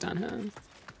just see what's down here.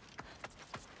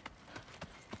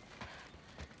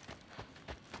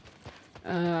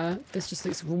 This just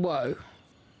looks, whoa.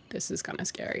 This is kind of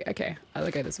scary. Okay, I'll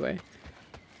go this way.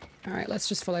 All right, let's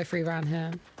just follow through around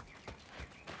here.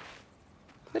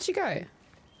 Where'd she go?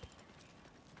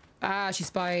 Ah, she's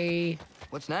by...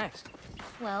 What's next?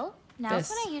 Well, now's This.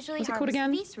 when I usually What's it called harvest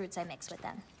again? beast roots I mix with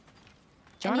them. I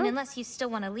Jana? mean, unless you still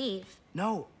want to leave.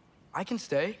 No, I can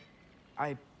stay.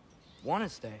 I want to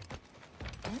stay.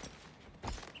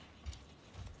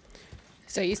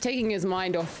 So he's taking his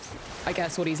mind off, I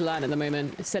guess, what he's learned at the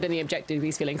moment. Setting the objective,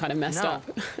 he's feeling kind of messed No. up.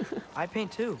 I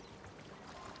paint too.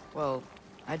 Well,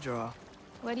 I draw.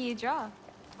 What do you draw?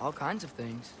 All kinds of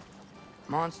things.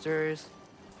 Monsters,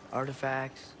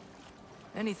 artifacts,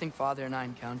 anything Father and I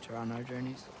encounter on our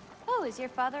journeys. Oh, is your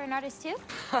father an artist too?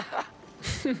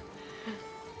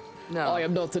 No, I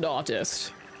am not an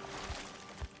artist.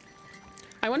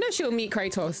 I wonder if she'll meet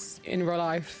Kratos in real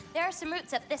life. There are some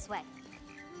roots up this way.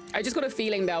 I just got a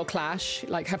feeling they'll clash.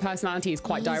 Like, her personality is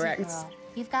quite Easy, direct. girl.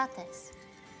 You've got this.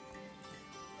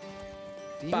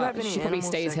 do you but have any she probably animals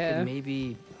stays that here. could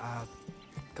maybe,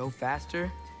 go faster?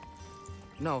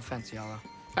 No offense, Yala.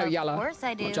 Oh, Of Yala. course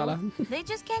I do. Not Jala. They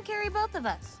just can't carry both of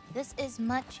us. This is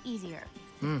much easier.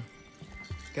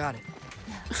 Got it.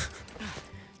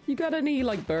 You got any,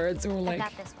 like, birds or, I like...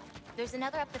 got this one. There's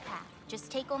another up the path. Just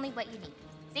take only what you need.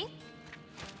 See?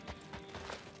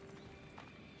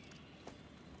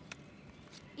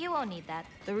 You won't need that.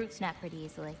 The roots snap pretty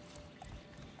easily.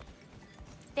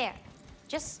 There.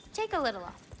 Just take a little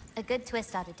off. A good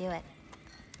twist ought to do it.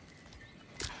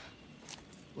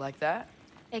 Like that?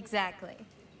 Exactly.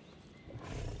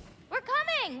 We're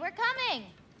coming! We're coming!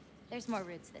 There's more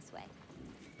routes this way.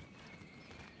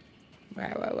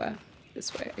 Where?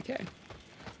 This way, okay.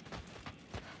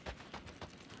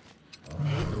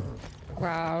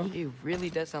 Wow. She really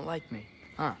doesn't like me,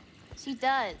 huh? She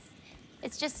does.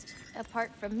 It's just,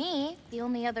 apart from me, the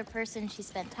only other person she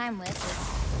spent time with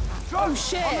is... Oh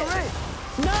shit!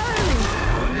 No!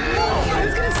 I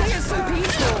was gonna say it's so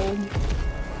peaceful.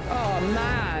 Oh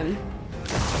man.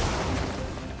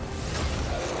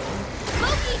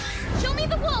 Loki, show me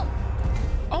the wolf.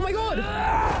 Oh my god!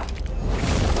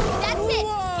 That's it.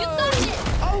 You got it.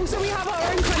 Oh, so we have our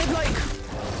own kind of like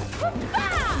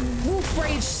wolf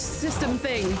rage system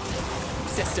thing.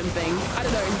 I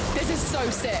don't know. This is so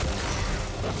sick.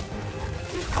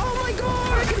 Oh my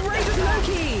god! I can rage with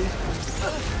Loki.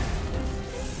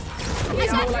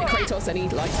 He's more like Kratos and he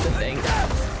likes to think.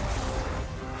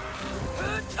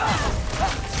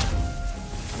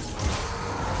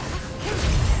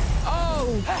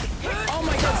 Oh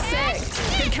my god, sick.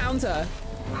 Good counter.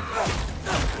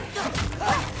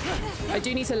 I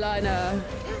do need to learn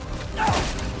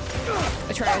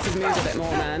Atreus' moves a bit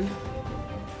more, man.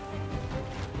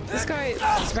 This guy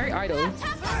is very idle.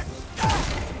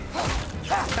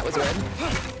 That was weird.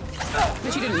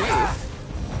 But you didn't move.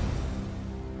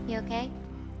 You okay?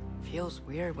 Feels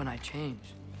weird when I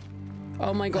change.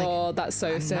 Oh my god, that's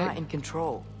so sick. I'm not in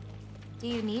control. Do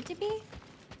you need to be?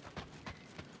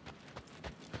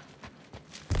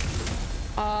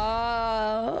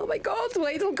 Oh my god,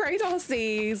 wait till Kratos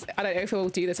sees. I don't know if we'll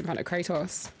do this in front of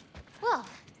Kratos. Well,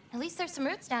 at least there's some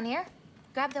roots down here.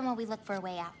 Grab them while we look for a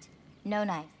way out. No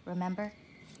knife, remember?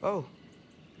 Oh,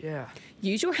 yeah.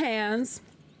 Use your hands.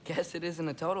 Guess it isn't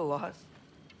a total loss.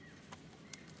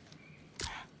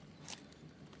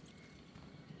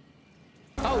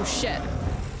 Oh shit.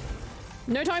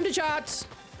 No time to chat. Just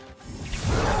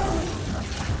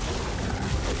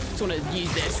want to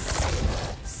use this.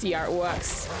 See how it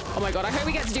works. Oh my god, I hope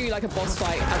we get to do like a boss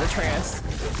fight as Atreus.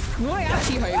 What I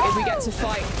actually hope is we get to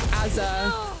fight as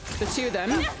the two of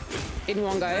them in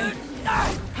one go.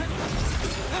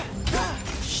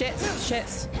 Shit.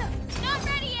 Not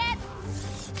ready yet.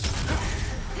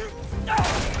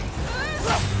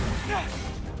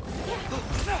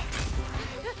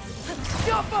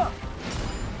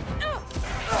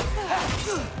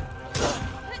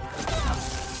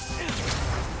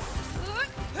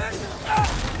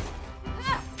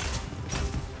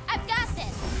 I've got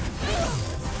this.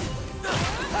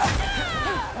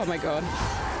 Oh my god.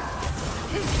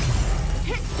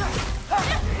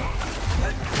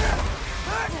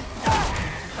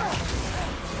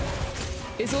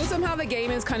 It's awesome how the game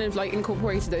has kind of like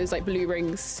incorporated those like blue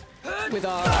rings with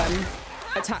our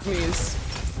attack moves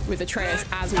with Atreus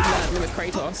as we've learned them with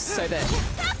Kratos, so that,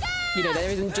 you know, there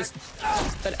isn't just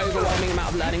an overwhelming amount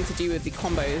of learning to do with the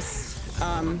combos,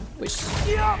 which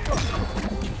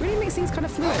really makes things kind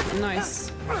of fluid and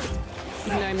nice.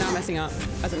 Even though I'm now messing up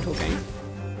as I'm talking.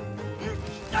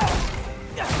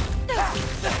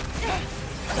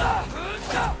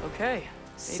 Okay,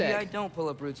 Sick. maybe I don't pull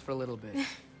up roots for a little bit.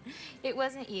 It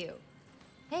wasn't you.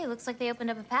 Hey, looks like they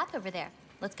opened up a path over there.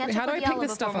 Let's catch Wait, how up do with I pick Yellow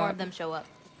this before stuff more up? of them show up.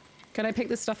 Can I pick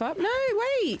this stuff up? No,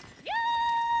 wait!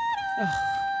 Ugh.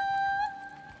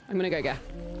 I'm gonna go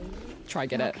try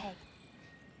get it. Okay.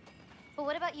 But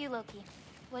what about you, Loki?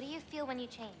 What do you feel when you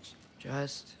change?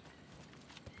 Just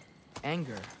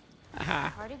anger.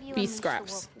 Aha. Part of you Be unleashed the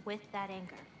scraps. wolf with that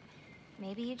anger.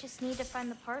 Maybe you just need to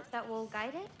find the part that will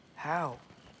guide it? How?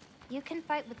 You can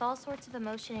fight with all sorts of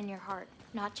emotion in your heart,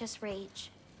 not just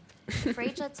rage. If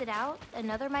rage lets it out,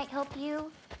 another might help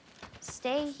you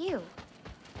stay you.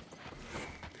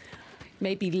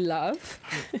 Maybe love.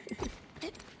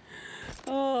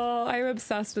 Oh, I'm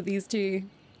obsessed with these two.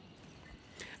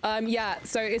 Yeah,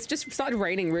 so it's just started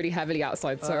raining really heavily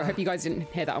outside, so I hope you guys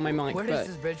didn't hear that on my mic. Where but does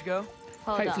this bridge go?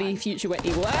 hopefully on. future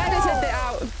Whitney will edit it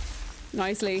out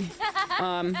nicely.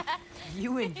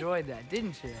 You enjoyed that,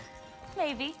 didn't you?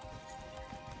 Maybe.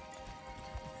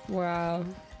 Wow.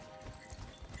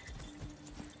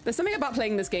 There's something about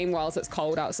playing this game whilst it's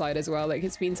cold outside as well. Like,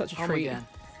 it's been such a Home treat. again.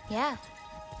 Yeah.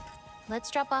 Let's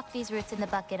drop off these roots in the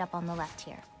bucket up on the left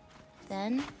here.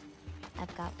 Then,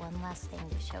 I've got one last thing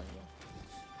to show you.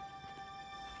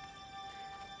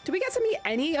 Do we get to meet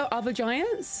any other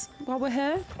giants while we're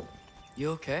here?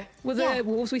 You okay? Were the Yeah,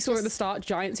 wolves we saw at the just- start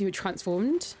giants who had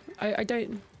transformed? I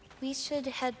don't... We should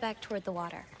head back toward the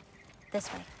water.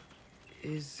 This way.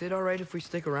 Is it alright if we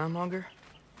stick around longer?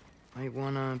 Might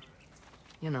wanna,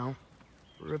 you know,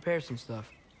 repair some stuff.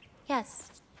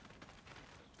 Yes.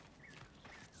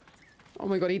 Oh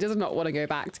my god, he does not want to go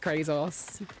back to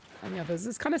Kratos and the others.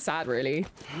 It's kind of sad, really.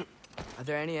 Are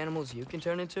there any animals you can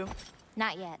turn into?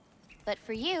 Not yet. But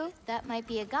for you, that might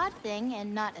be a god thing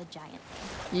and not a giant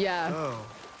thing. Yeah. Oh,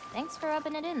 Thanks for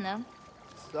rubbing it in, though.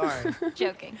 sorry.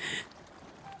 Joking.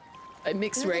 A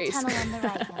mixed Through race. the tunnel on the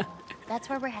right, Noah. That's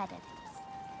where we're headed.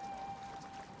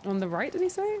 On the right, did he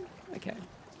say? Okay.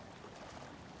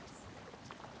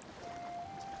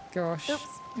 Gosh. Oops,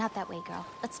 not that way, girl.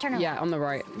 Let's turn around. Yeah, on the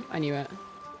right. I knew it.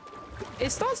 It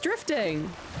starts drifting.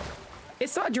 It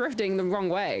started drifting the wrong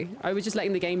way. I was just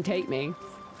letting the game take me.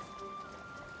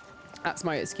 That's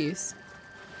my excuse.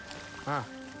 Huh.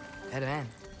 Dead end.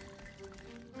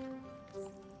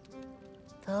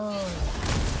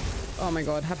 Oh, Oh my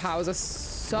god, her powers are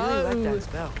so Really like that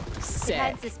spell. it sick.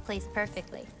 hides this place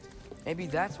perfectly. Maybe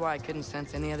that's why I couldn't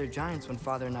sense any other giants when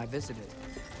Father and I visited.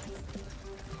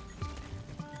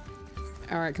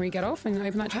 All right, can we get off and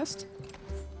open that chest?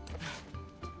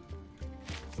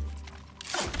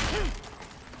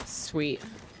 Sweet.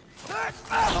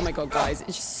 Oh my god, guys,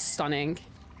 it's just stunning.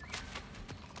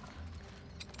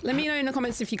 Let me know in the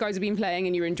comments if you guys have been playing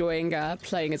and you're enjoying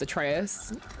playing as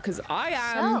Atreus, because I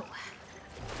am. So,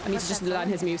 I need to just learn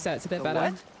his movesets a bit The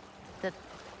better. what?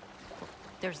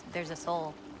 there's a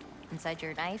soul inside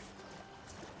your knife.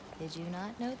 Did you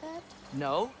not know that?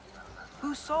 No?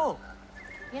 Whose soul?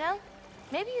 You know,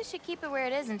 maybe you should keep it where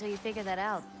it is until you figure that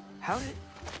out. How did...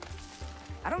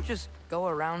 I don't just go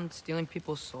around stealing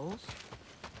people's souls.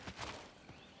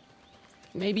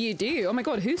 Maybe you do. Oh my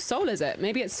god, whose soul is it?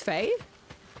 Maybe it's Faye?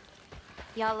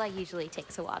 Yalla usually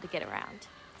takes a while to get around.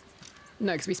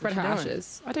 No, because we spread her What you doing?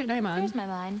 ashes. I don't know, man. Here's my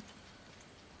mine.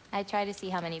 I try to see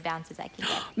how many bounces I can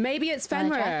get. Maybe it's Wanna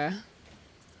try? Fenrir.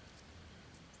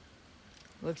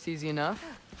 Looks easy enough.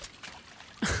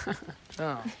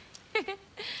 Oh.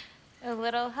 A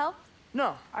little help?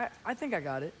 No, I think I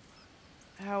got it.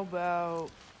 How about...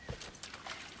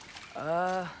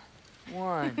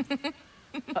 one.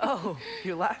 Oh,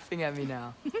 you're laughing at me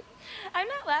now. I'm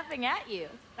not laughing at you.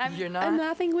 You're not? I'm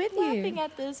laughing with laughing you.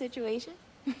 at the situation.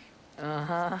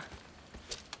 Uh-huh.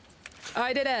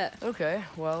 I did it. Okay,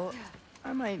 well,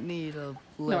 I might need a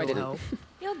little No, I didn't. help.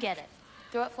 You'll get it.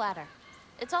 Throw it flatter.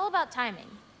 It's all about timing.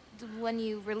 When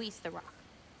you release the rock.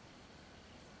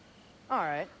 All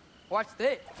right, watch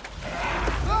this.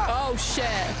 Oh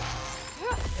shit.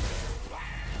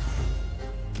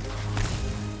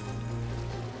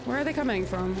 Where are they coming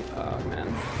from? Oh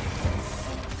man.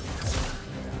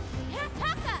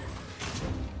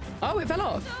 Oh, it fell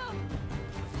off.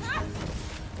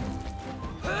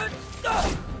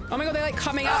 Oh my god, they're like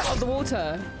coming out of the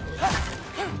water.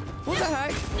 What the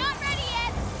heck? Not ready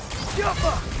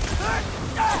yet!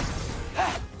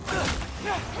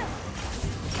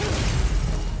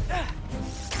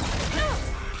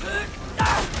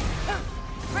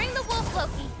 Bring the wolf,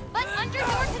 Loki, but under your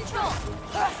control.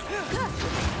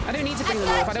 I don't need to bring the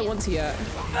wolf. I don't want to yet.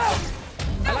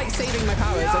 I like saving my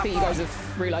powers. I think you guys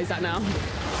have realized that now.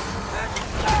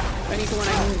 Only for when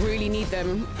I really need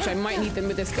them, which I might need them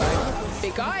with this guy.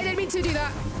 Big guy, I didn't mean to do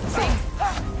that.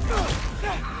 See?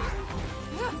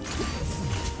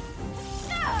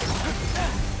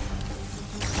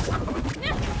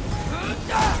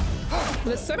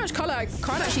 There's so much color, I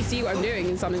can't actually see what I'm doing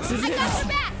in some instances. I got your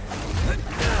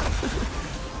back!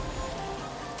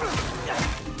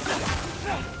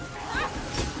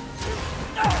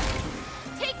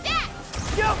 Take that!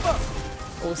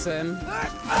 Awesome.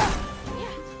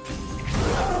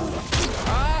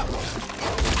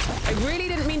 I really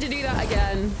didn't mean to do that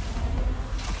again.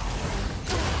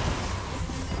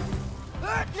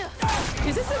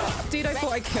 Is this the dude I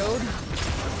thought I killed?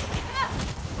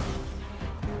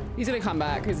 He's gonna come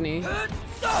back, isn't he? I've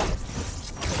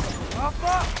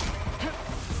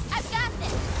got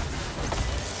this!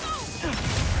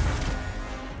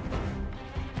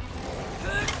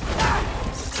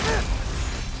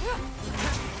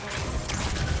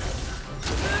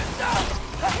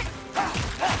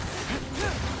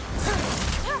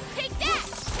 Take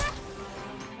that!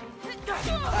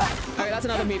 Okay, that's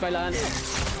another move I learned.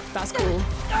 That's cool.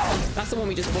 That's the one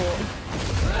we just bought.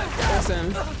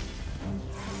 Awesome.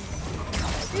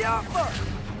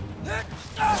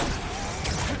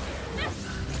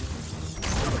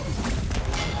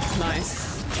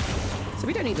 Nice. So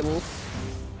we don't need the wolf.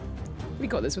 We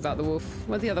got this without the wolf.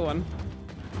 Where's the other one?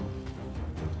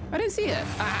 I don't see it.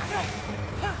 Ah.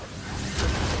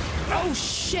 Oh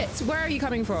shit! Where are you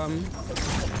coming from?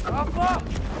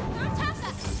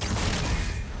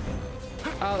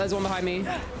 Oh, there's one behind me.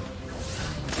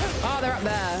 Oh, they're up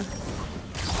there.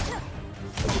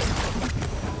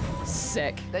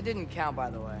 Sick. That didn't count, by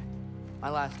the way. My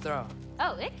last throw.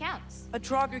 Oh, it counts. A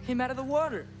trogger came out of the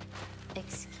water.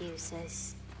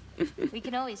 Excuses. We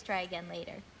can always try again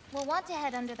later. We'll want to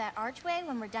head under that archway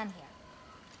when we're done here.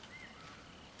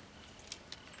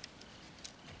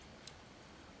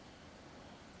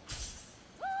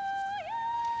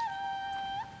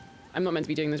 I'm not meant to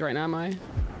be doing this right now, am I?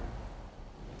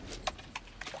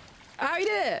 Oh, you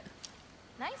did it!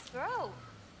 Nice throw.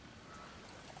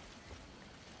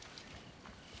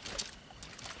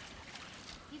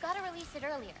 You gotta release it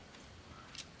earlier.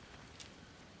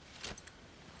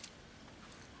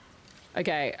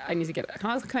 Okay, I need to get. Can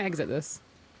I exit this?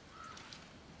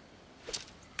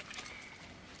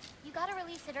 You gotta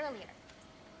release it earlier.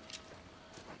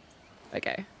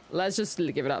 Okay, let's just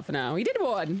give it up for now. He did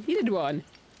one. He did one.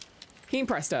 He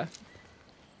impressed her.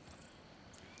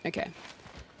 Okay.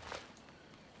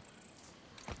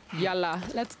 Yalla,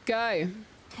 let's go.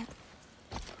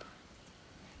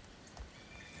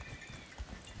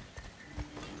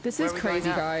 This is crazy,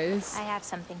 guys. I have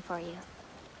something for you.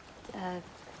 A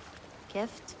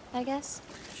gift, I guess?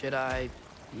 Should I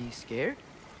be scared?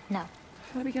 No.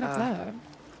 How do we get up there?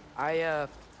 I,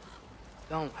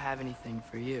 don't have anything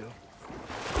for you.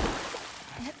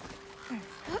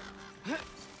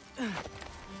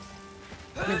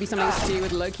 Maybe something to do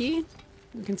with Loki?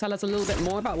 You can tell us a little bit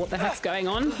more about what the heck's going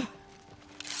on.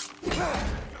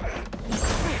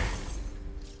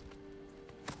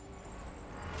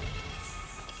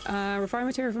 Refine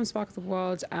material from Spark of the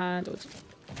World and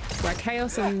where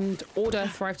chaos and order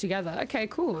thrive together. Okay,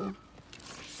 cool.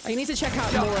 I need to check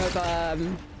out more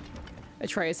of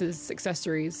Atreus's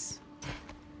accessories.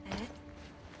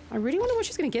 I really wonder what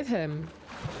she's gonna give him.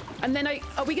 And then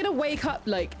are we gonna wake up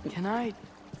like? Can I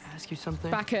ask you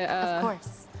something? Back at Of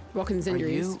course. Rockin's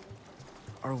injuries.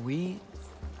 Are we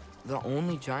the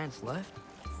only giants left?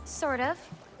 Sort of.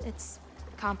 It's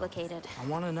complicated. I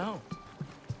want to know.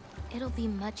 It'll be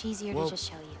much easier Well, to just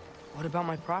show you. What about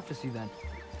my prophecy then?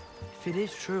 If it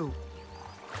is true,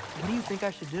 what do you think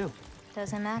I should do?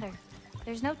 Doesn't matter.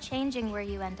 There's no changing where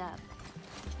you end up.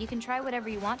 You can try whatever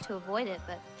you want to avoid it,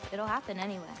 but it'll happen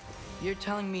anyway. You're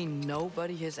telling me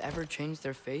nobody has ever changed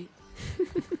their fate?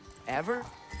 Ever?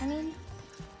 I mean,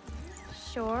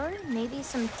 sure, maybe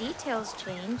some details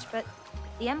change, but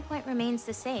the endpoint remains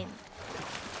the same.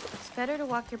 It's better to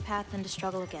walk your path than to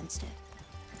struggle against it.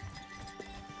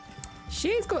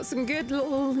 She's got some good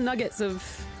little nuggets of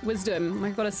wisdom,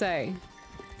 I gotta say.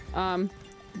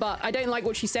 But I don't like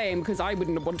what she's saying because I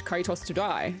wouldn't want Kratos to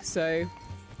die, so...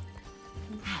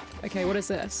 Okay, what is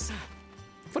this?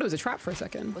 I thought it was a trap for a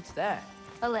second. What's that?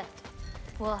 A lift.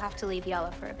 We'll have to leave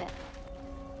Yala for a bit.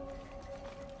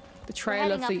 The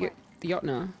trail of the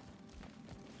Jotnar.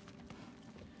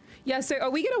 Yeah, so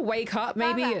are we gonna wake up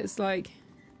maybe? It's like...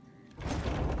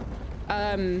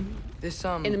 This,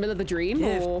 in the middle of the dream,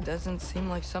 gift or... doesn't seem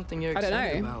like something you're I don't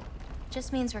excited know. about.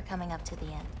 Just means we're coming up to the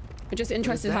end. I'm just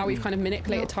interested in that how we've mean? kind of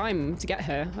manipulated time to get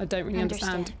here. I don't really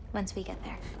understand. Once we get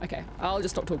there. Okay, I'll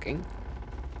just stop talking.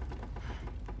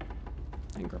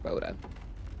 Angraboda.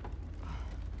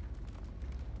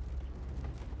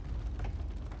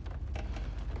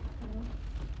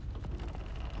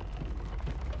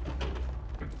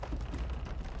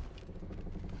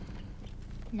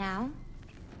 Now,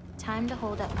 time to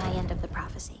hold up my end of the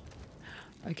prophecy.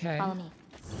 Okay. Follow me.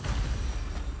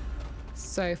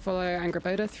 So follow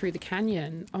Angraboda through the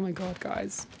canyon. Oh my god,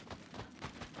 guys.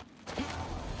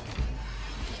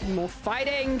 More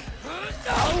fighting.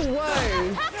 Oh,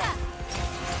 whoa.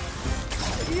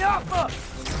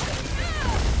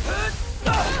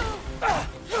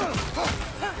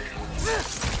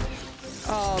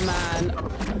 Oh, man.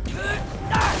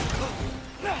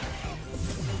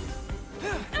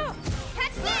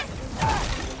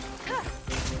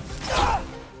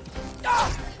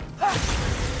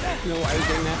 You know what I was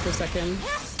doing there for a second?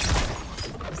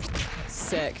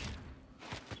 Sick.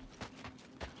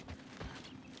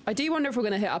 I do wonder if we're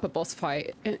going to hit up a boss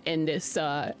fight in this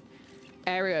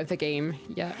area of the game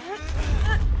yet.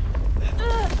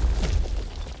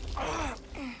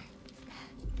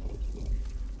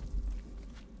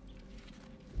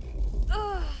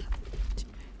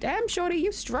 Damn, shorty,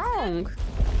 you strong.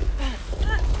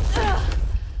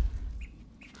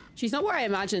 She's not what I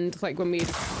imagined, like, when we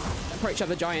approach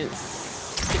other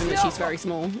giants, given that she's very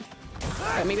small.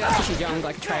 Maybe that's because she's young,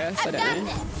 like Atreus, I don't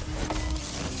know.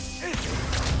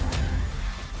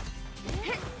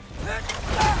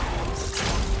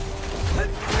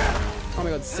 Oh my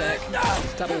god, sick.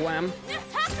 Double wham.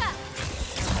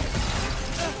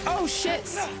 Oh shit!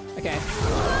 Okay.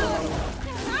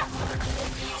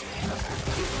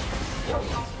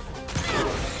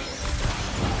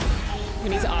 We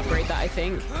need to upgrade that, I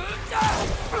think.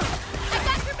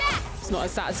 It's not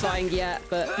as satisfying yet,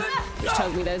 but which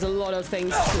tells me there's a lot of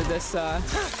things to this. Okay,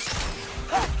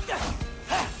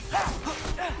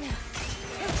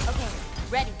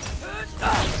 ready.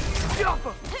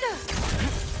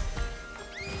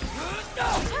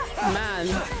 Man,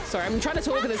 sorry, I'm trying to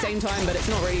talk at the same time, but it's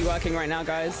not really working right now,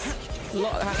 guys. A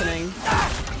lot happening.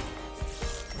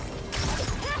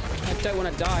 I don't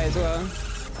want to die as well.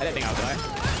 I don't think I'll die.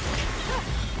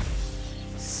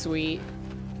 Sweet.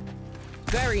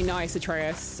 Very nice,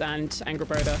 Atreus and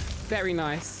Angraboda. Very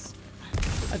nice.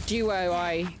 A duo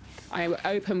I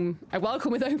welcome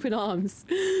with open arms.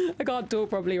 I can't talk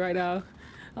properly right now.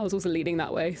 I was also leading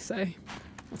that way, so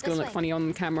it's gonna look funny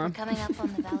on camera. We're coming up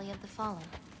on the Valley of the Fallen.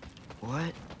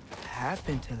 What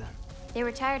happened to them? They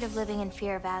were tired of living in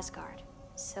fear of Asgard,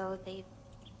 so they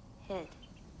hid.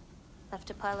 Left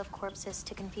a pile of corpses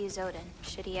to confuse Odin,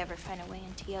 should he ever find a way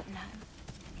into Jotunheim.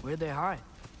 Where'd they hide?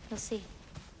 You'll see.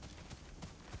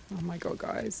 Oh my god,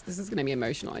 guys. This is going to be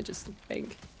emotional, I just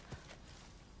think.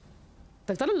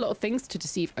 They've done a lot of things to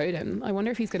deceive Odin. I wonder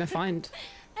if he's going to find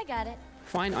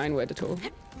Ironwood at all.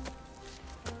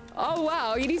 Oh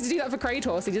wow, he needs to do that for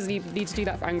Kratos. He doesn't need to do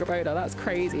that for Angraboda. That's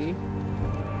crazy.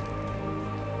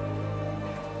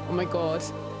 Oh my god.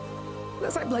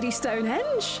 Looks like bloody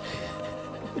Stonehenge.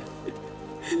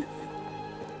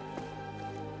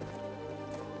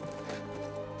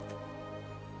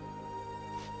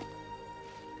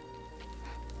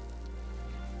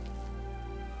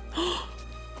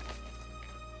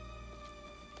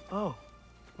 Oh,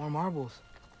 more marbles.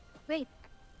 Wait,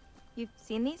 you've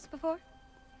seen these before?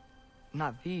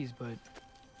 Not these, but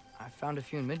I found a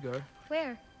few in Midgard.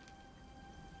 Where?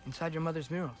 Inside your mother's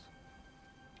murals.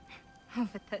 Oh,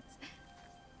 but that's...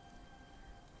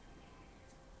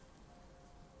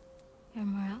 There are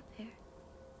more out there.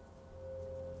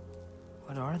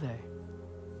 What are they?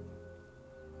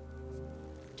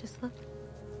 Just look.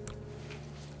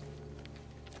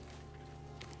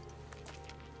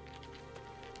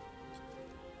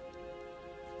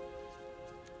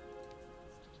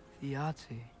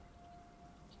 Yahtzee.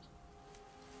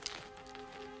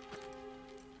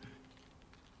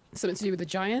 Something to do with the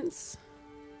giants?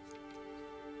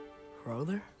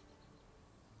 Brother?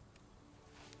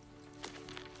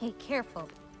 Hey, careful.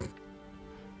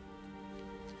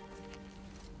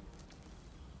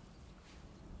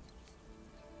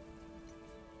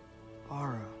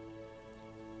 Bara.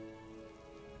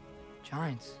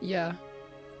 Giants. Yeah.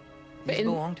 These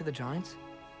belong to the giants?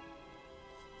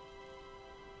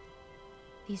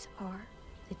 These are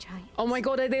the giants. Oh my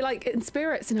god, are they like in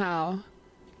spirits now?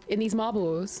 In these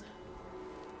marbles?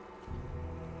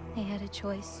 They had a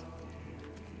choice.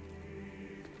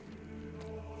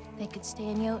 They could stay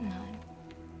in Jotunheim,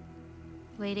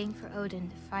 waiting for Odin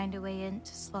to find a way in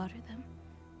to slaughter them.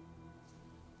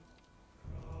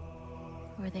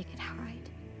 Or they could hide.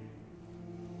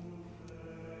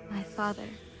 My father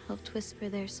helped whisper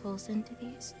their souls into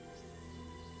these.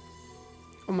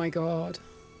 Oh my god.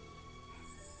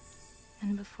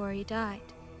 And before he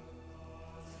died,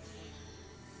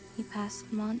 he passed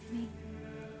them on to me.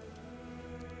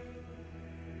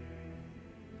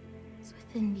 It's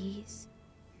within these.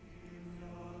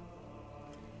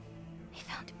 They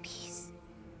found a peace.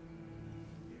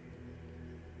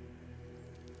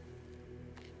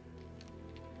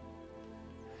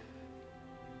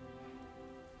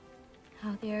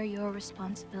 Now they're your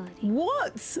responsibility.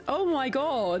 What? Oh my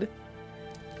god.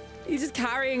 He's just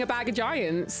carrying a bag of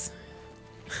giants.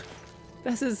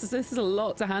 This is a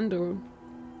lot to handle.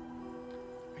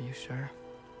 Are you sure?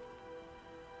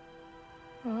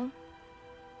 Well,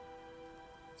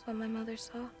 that's what my mother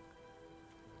saw.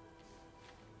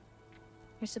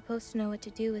 You're supposed to know what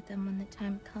to do with them when the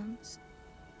time comes.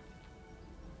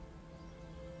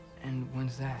 And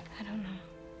when's that? I don't know.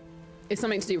 It's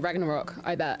something to do with Ragnarok,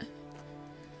 I bet.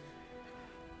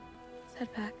 Let's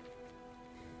head back.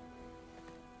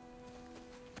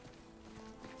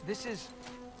 This is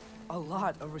a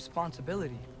lot of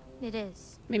responsibility. It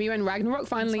is. Maybe when Ragnarok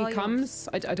finally all comes?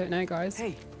 I don't know, guys.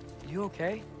 Hey, you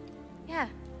okay? Yeah.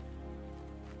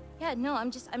 Yeah, no,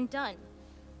 I'm done.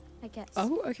 I guess.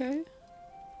 Oh, okay.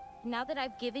 Now that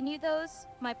I've given you those,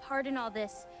 my part in all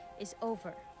this is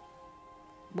over.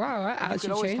 Wow, that You could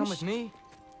actually always changed. come with me.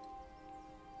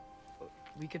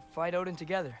 We could fight Odin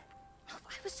together. If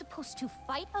I was supposed to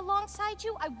fight alongside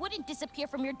you, I wouldn't disappear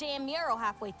from your damn mural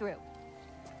halfway through.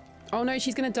 Oh no,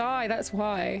 she's gonna die. That's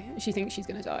why. She thinks she's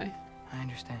gonna die. I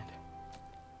understand.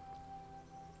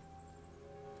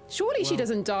 Surely she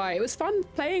doesn't die. It was fun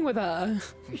playing with her.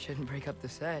 We shouldn't break up the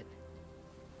set.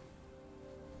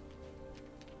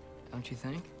 Don't you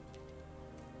think?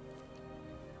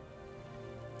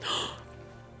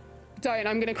 Don't,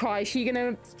 I'm gonna cry. Is she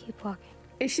gonna... Just keep walking.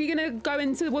 Is she gonna go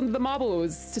into one of the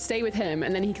marbles to stay with him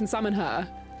and then he can summon her?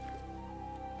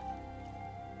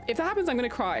 If that happens, I'm gonna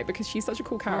cry because she's such a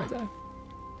cool character.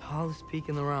 Tallest peak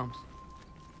in the realms.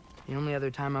 The only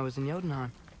other time I was in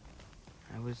Jotunheim.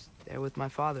 I was there with my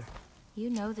father. You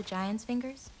know the Giant's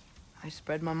Fingers? I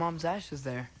spread my mom's ashes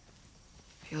there.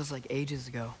 Feels like ages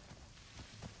ago.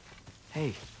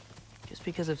 Hey, just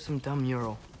because of some dumb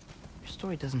mural, your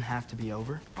story doesn't have to be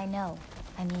over. I know.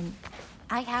 I mean,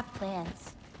 I have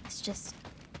plans. It's just...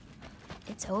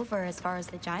 it's over as far as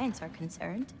the Giants are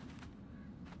concerned.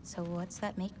 So what's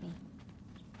that make me?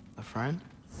 A friend?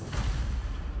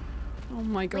 Oh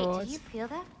my god. Wait, do you feel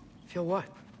that? Feel what?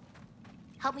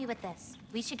 Help me with this.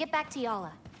 We should get back to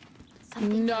Yala.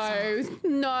 Something No,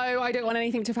 no, I don't want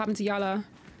anything to happen to Yala.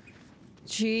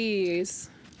 Jeez.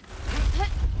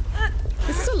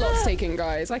 This is a lot to take in,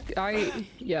 guys.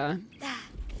 Yeah.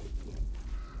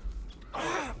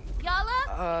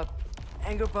 Yala?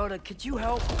 Angraboda, could you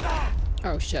help?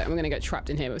 Oh shit, I'm gonna get trapped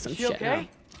in here with some shit okay?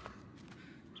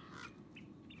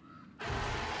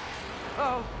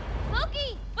 Oh.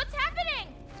 Loki, what's happening?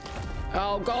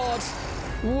 now. Oh god.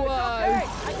 Whoa. Okay,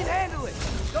 I can handle it.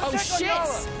 Go Oh check on shit.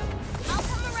 Yala. I'll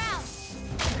come around.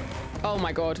 Oh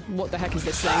my god, what the heck is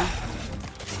this thing?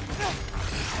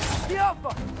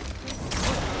 Yalpa.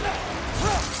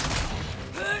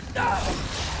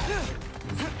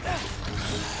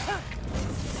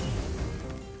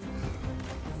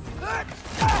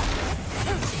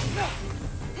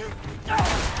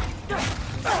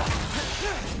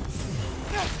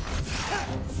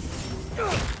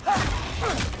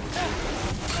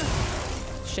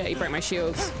 Shit, he broke my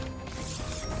shields.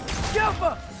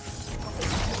 Yalpa.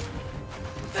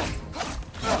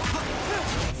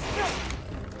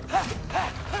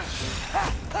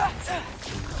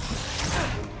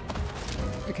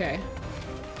 Okay.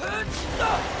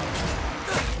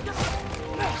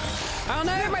 Oh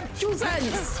no, my dual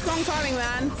sense! Wrong timing,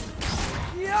 man.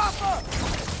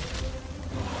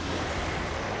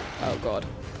 Oh god.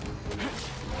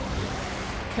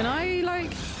 Can I,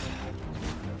 like...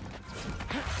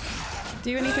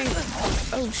 do anything?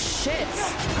 Oh shit!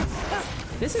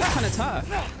 This is kind of tough.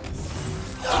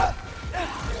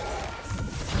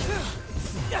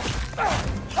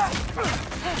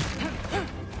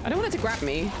 I don't want it to grab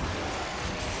me.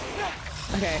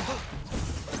 Okay.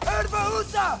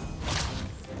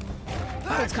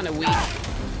 That was kind of weak.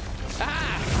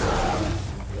 Ah!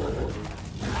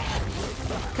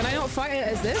 Can I not fight it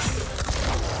as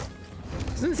this?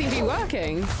 Doesn't seem to be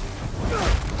working.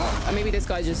 Or maybe this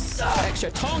guy just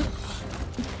extra tonk.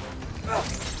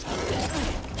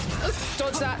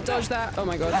 Dodge that, dodge that. Oh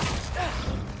my god.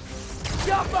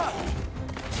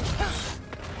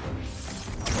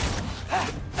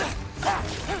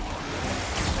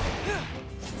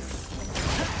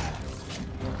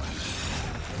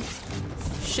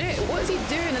 Shit, what is he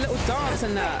doing? A little dance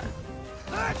and that.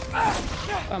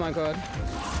 Oh my god.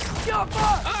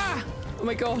 Ah! Oh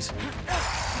my god.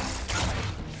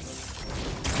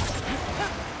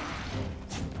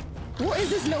 What is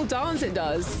this little dance it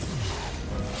does?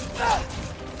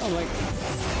 Oh my...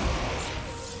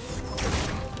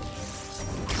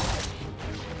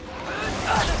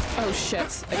 oh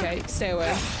shit. Okay, stay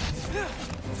away.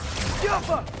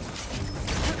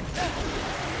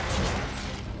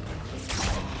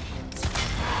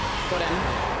 Got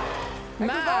him.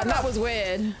 Man, that was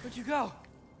weird. Where'd you go?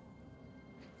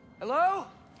 Hello?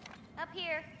 Up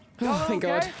here. Oh my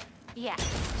god. Yeah,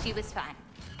 she was fine.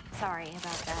 Sorry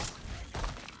about that.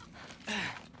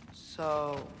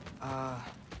 So,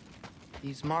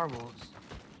 these marbles,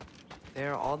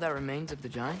 they're all that remains of the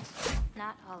giants?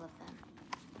 Not all of them.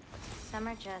 Some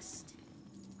are just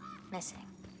missing.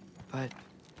 But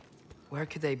where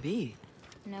could they be?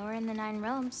 Nowhere in the 9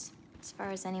 realms, as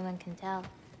far as anyone can tell.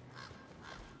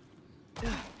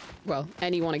 Well,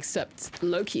 anyone except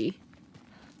Loki.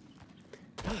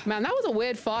 Man, that was a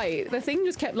weird fight. The thing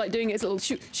just kept like doing its little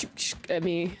shoot, shoot, shoot at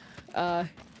me. Where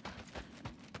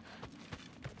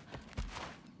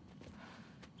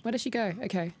does she go?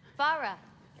 Okay. Farah.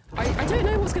 I don't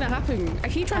know what's gonna happen. I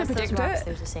keep trying to predict it.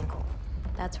 There's a sinkhole.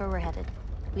 That's where we're headed.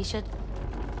 We should...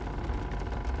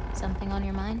 something on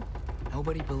your mind?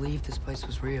 Nobody believed this place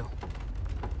was real.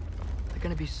 They're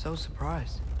gonna be so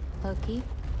surprised. Loki,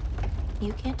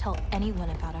 you can't tell anyone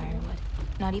about Ironwood.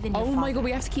 Not even your Oh my father. god,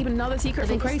 we have to keep another secret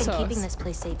The from biggest thing keeping Kratos. this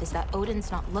place safe is that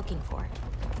Odin's not looking for it.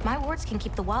 My wards can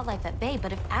keep the wildlife at bay,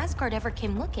 but if Asgard ever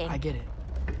came looking... I get it.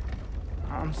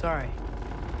 I'm sorry.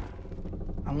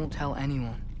 I won't tell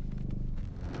anyone.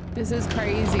 This is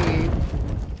crazy.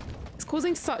 It's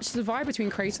causing such a divide between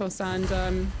Kratos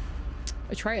and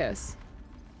Atreus.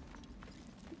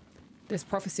 This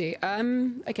prophecy.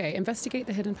 Okay, investigate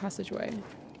the hidden passageway.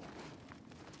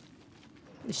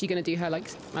 Is she gonna do her like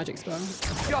magic spell?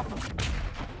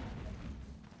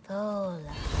 Hola.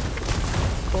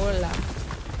 Hola.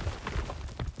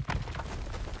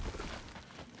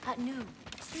 Hot news.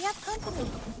 We have company.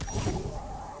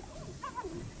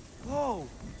 Whoa!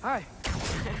 Hi.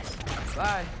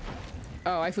 Bye.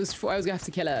 Oh, I was gonna have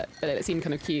to kill it, but it seemed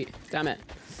kind of cute. Damn it.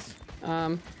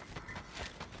 All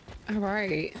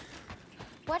right.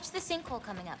 Watch the sinkhole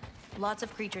coming up. Lots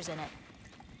of creatures in it.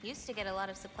 Used to get a lot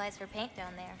of supplies for paint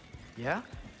down there. Yeah?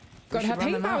 God, her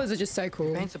paint powers are just so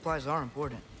cool. Paint supplies are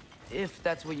important, if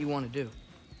that's what you want to do.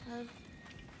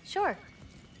 Sure.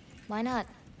 Why not?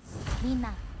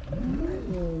 Nina.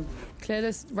 Clear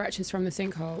the wretches from the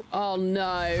sinkhole. Oh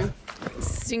no.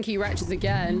 Stinky wretches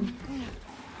again.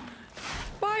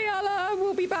 Bye, Ella.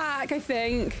 We'll be back, I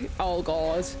think. Oh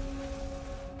god.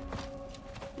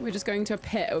 We're just going to a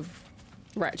pit of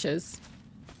wretches.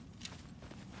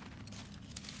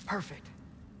 Perfect.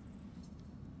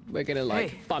 We're gonna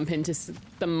like bump into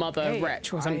the mother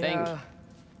wretch or something.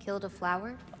 Killed a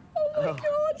flower? Oh my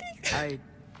god.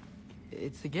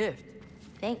 It's a gift.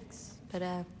 Thanks, but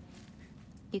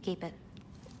you keep it.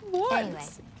 What? Anyway,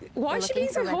 why is she being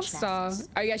so hostile?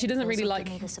 Oh yeah, she doesn't really like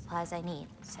me the supplies I need,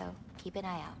 so keep an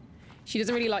eye out. She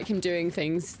doesn't really like him doing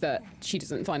things that she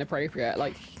doesn't find appropriate,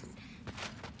 like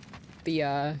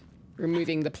the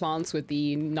removing the plants with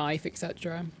the knife,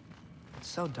 etc. It's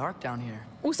so dark down here.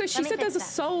 Also, she said there's a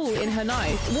soul in her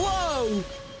knife. Whoa!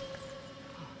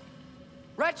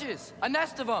 Wretches! A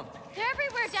nest of them! They're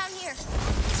everywhere down here.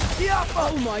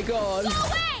 Oh my god. Go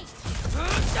away!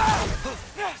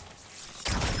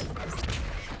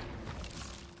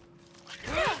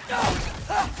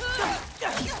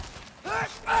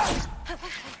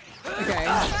 Okay.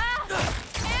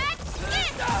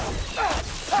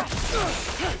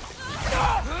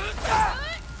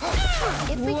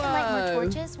 If we can light more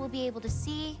torches, we'll be able to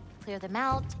see, clear them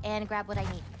out, and grab what I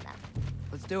need from them.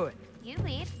 Let's do it. You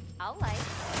lead, I'll light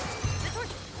the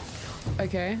torches.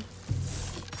 Okay.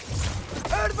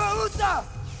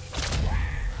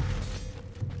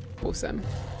 Awesome.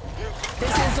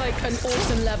 This is like an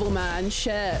awesome level, man.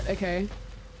 Shit. Okay.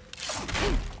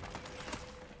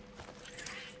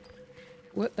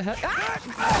 What the heck? Ah!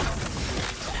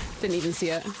 Didn't even see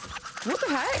it. What the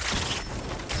heck?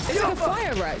 It's like a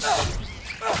fire wretch.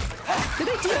 Did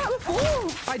they do that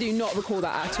before? I do not recall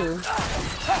that at all.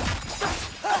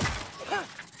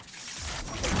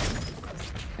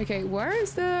 Okay, where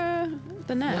is the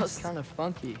nest? Smells kind of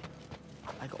funky,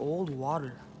 like old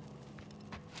water.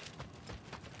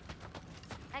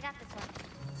 I got this one.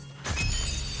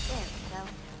 There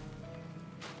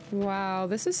we go. Wow,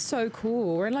 this is so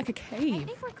cool. We're in like a I cave.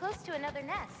 think we're close to another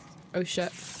nest. Oh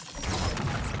shit.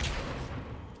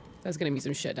 There's gonna be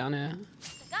some shit down here.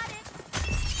 Got it.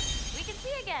 We can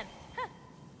see again. Huh.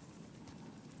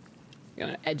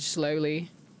 Gonna edge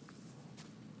slowly.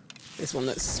 This one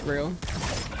looks real.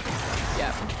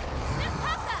 Yeah.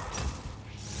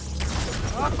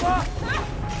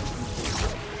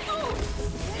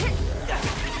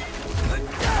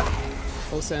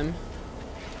 Awesome.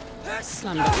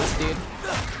 Slam down this dude.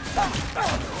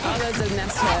 Oh, there's a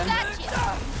nest here.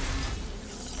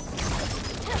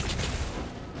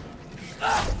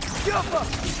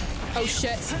 Oh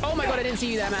shit. Oh my god, I didn't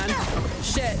see you there, man.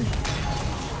 Shit.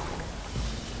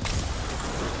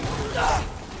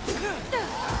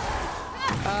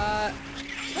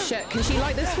 Shit. Can she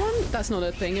light this one? That's not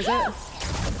a thing, is it?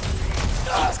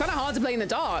 It's kind of hard to play in the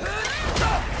dark.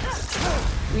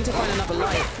 We need to find another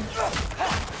light.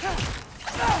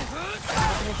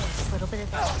 A little bit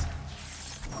of this.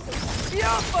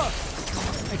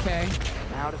 Okay.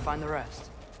 Now to find the rest.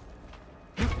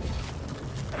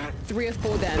 3 or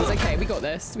 4 dens. Okay, we got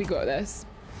this. We got this.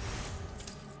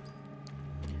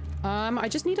 I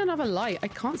just need another light. I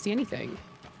can't see anything.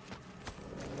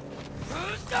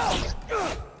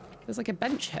 There's like a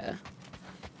bench here.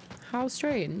 How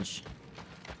strange.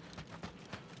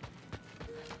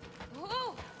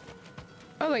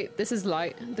 Oh wait, this is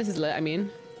light. This is lit, I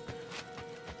mean.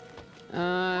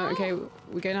 Okay,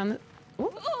 we go down the...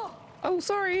 Oh,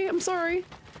 sorry. I'm sorry.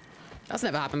 That's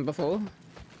never happened before.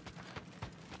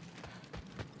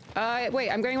 Wait,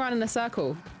 I'm going around in a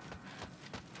circle.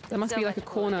 There must be like a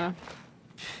corner.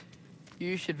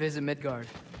 You should visit Midgard.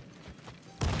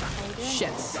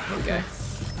 Shit. Okay.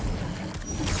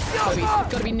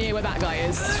 Gotta be near where that guy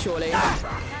is, surely.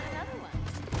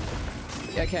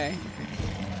 Okay.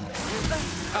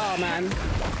 Oh man.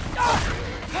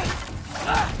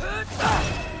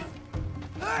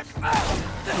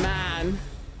 Man.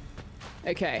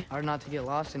 Okay. Hard not to get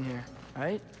lost in here,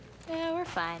 right? Yeah, we're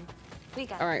fine. We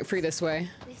got All right, through this way.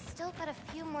 We've still got a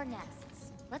few more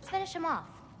nests. Let's finish them off.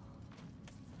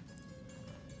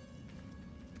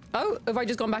 Oh, have I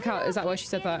just gone back out? Is that why she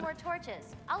said that? More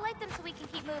torches. I'll light them so we can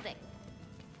keep moving.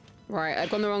 Right, I've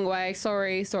gone the wrong way.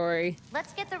 Sorry, sorry.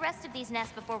 Let's get the rest of these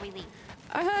nests before we leave.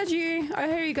 I heard you. I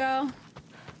hear you, girl.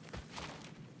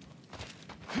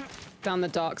 Down the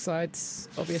dark sides,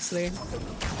 obviously. There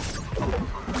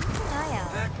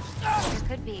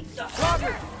could be.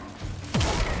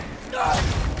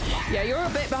 Yeah, you're a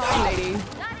bit behind, lady.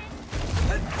 Got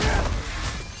it.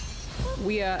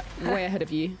 We are way ahead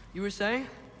of you. You were saying?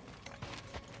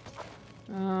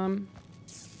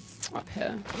 Up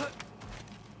here.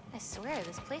 I swear,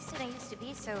 this place didn't used to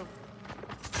be so...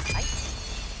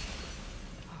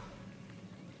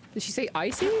 Did she say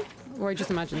icy? Or I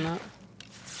just imagined that?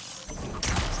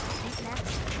 These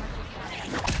nests are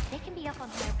torches. They can be up on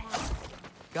higher paths.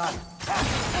 Got it.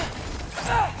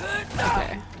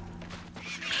 Okay.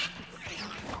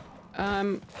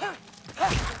 I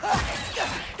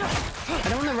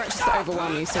don't want the wretches to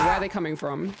overwhelm me, so where are they coming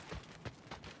from?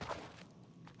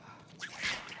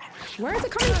 Where is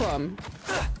it coming from?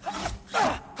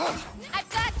 I've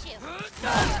got you.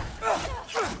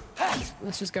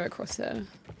 Let's just go across there.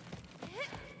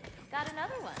 Got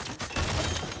another one.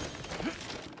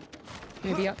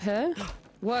 Maybe up here?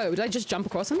 Whoa, did I just jump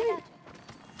across something?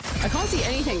 I can't see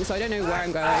anything, so I don't know where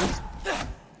I'm going.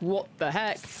 What the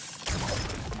heck?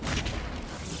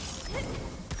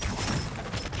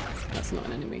 That's not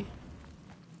an enemy.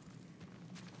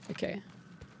 Okay.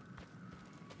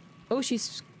 Oh,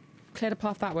 she's cleared a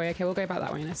path that way. Okay, we'll go back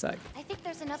that way in a sec. I think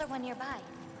there's another one nearby.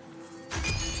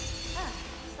 Ah,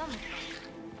 some.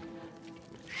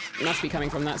 Must be coming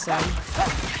from that side.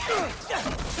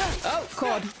 Oh,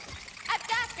 God. I've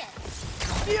got this.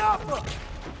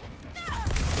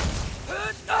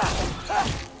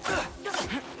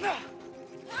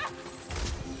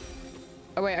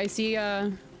 Oh, wait, I see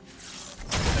a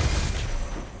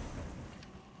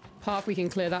path we can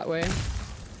clear that way.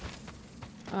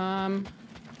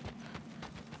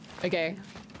 Okay,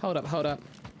 hold up. Let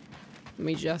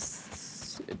me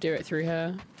just do it through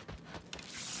here.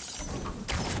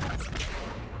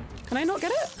 Can I not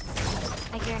get it?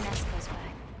 I hear a nest close by.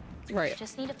 Right.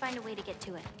 Just need to find a way to get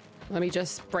to it. Let me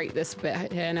just break this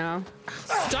bit here now.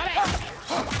 Stop it!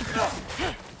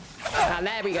 Ah,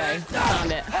 there we go.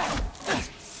 Found it.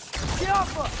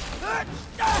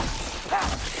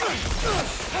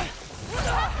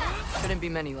 Couldn't be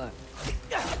many left.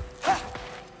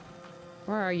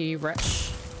 Where are you,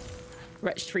 Wretch?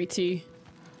 Wretch 3-2.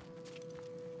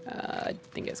 I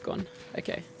think it's gone.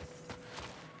 Okay.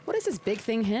 What is this big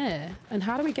thing here? And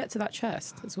how do we get to that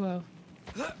chest as well?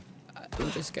 We'll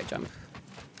just go jump.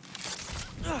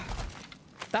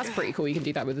 That's pretty cool. You can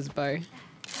do that with his bow.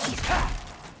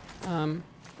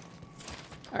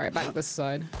 Alright, back this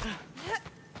side.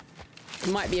 It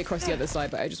might be across the other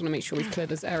side, but I just want to make sure we've cleared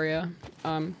this area.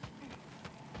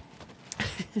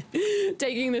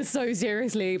 Taking this so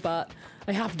seriously, but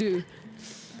I have to.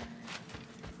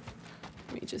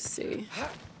 Let me just see.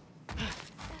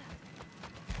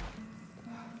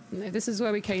 No, this is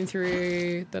where we came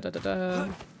through. Wretch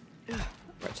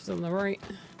is on the right.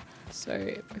 So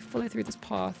if I follow through this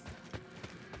path,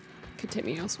 it could take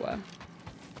me elsewhere.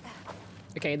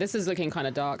 Okay, this is looking kind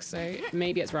of dark, so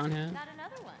maybe it's around here. Got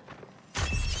another one.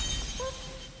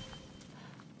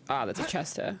 Ah, there's a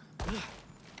chest here.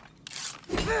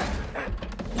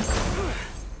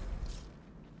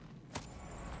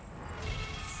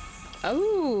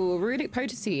 Oh, runic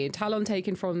potency. Talon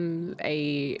taken from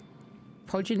a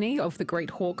progeny of the great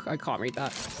hawk. I can't read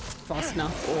that fast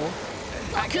enough or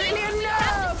accurately enough. Coming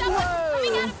out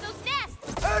Whoa! of those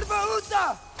nests.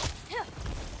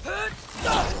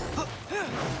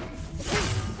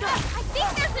 I think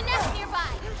there's a nest nearby.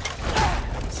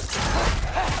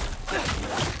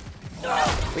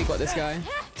 We got this guy.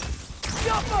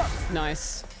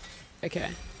 Nice. Okay.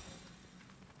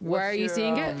 Where are you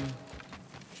seeing it?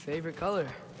 Favorite color?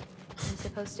 I'm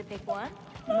supposed to pick one?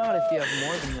 Not if you have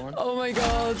more than one. Oh my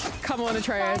god. Come on, I got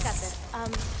Atreus. this.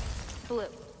 Blue.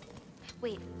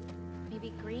 Wait,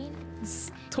 maybe green?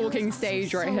 Talking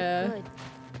stage right here.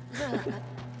 Good.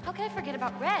 How can I forget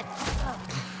about red?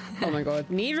 Oh my god.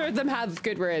 Neither of them have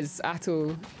good riz at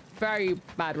all. Very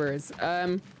bad riz.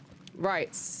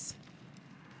 Right.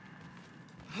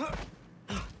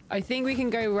 I think we can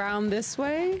go round this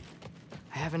way.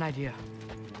 I have an idea.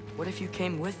 What if you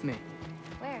came with me?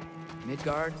 Where?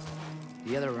 Midgard?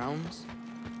 The other realms?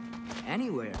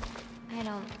 Anywhere. I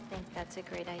don't think that's a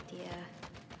great idea.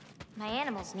 My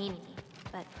animals need me,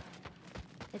 but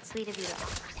it's sweet of you to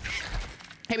offer.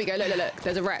 Here we go. Look, look, look.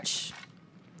 There's a wretch.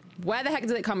 Where the heck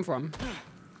did it come from?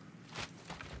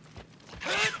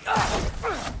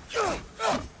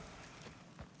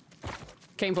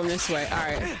 Came from this way. All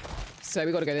right. So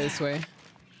we got to go this way.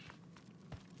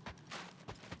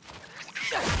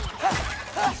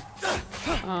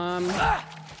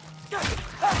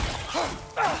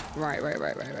 Right.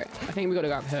 I think we got to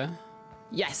go up here.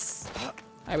 Yes.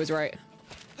 I was right.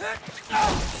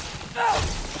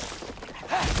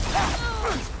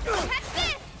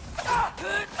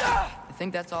 I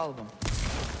think that's all of them.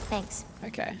 Thanks.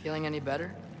 Okay. Feeling any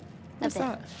better? What's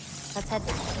that? Let's head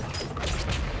back.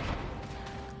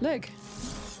 Look.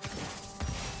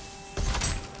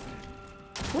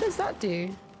 What does that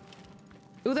do?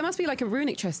 Oh, there must be like a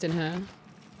runic chest in here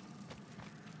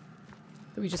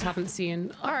that we just haven't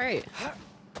seen. All right.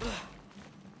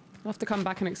 We'll have to come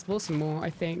back and explore some more, I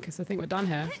think, because I think we're done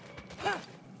here.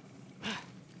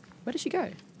 Where did she go?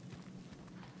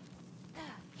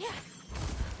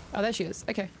 Oh, there she is.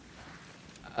 Okay.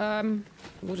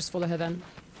 We'll just follow her then.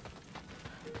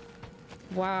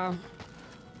 Wow.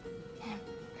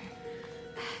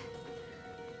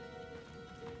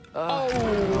 Oh,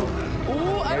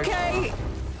 okay.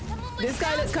 This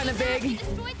guy looks kind of big.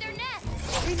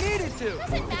 We needed to.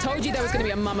 I told you there was going to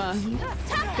be a mama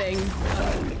thing.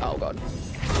 Oh, God.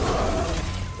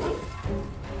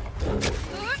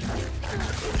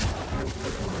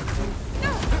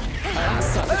 Oh, that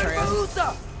sucks, Atreus.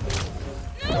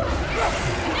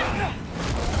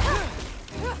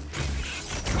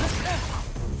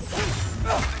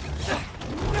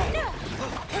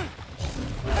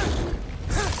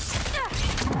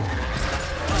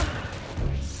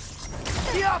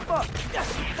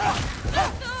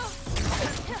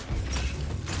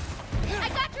 I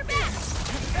got your back.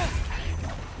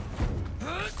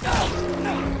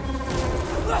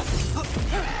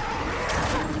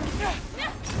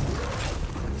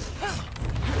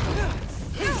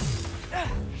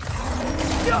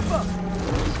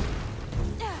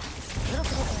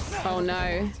 Oh,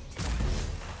 no.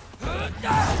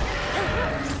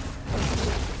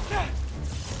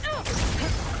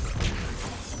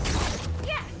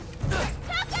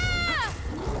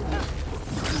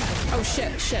 Oh,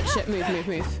 shit. Move.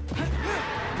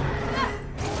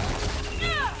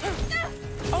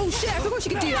 Oh, shit, I forgot she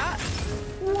could do that.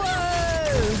 Whoa!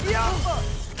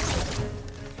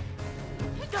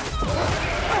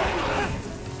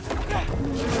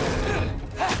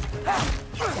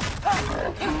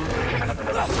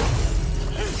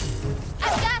 I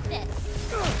got this.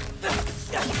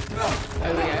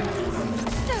 There we go.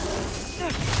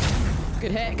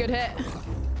 Good hit. Got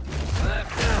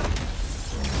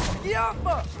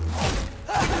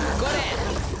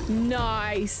it.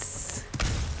 Nice.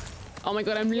 Oh my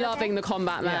God, I'm loving the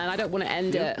combat, man. I don't want to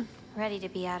end it. Ready to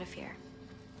be out of here.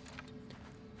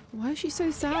 Why is she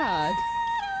so sad?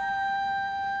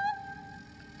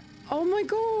 Oh my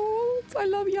God, I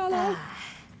love Yala.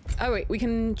 Oh wait, we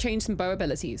can change some bow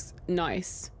abilities.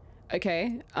 Nice.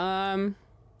 Okay.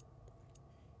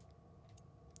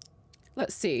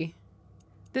 Let's see.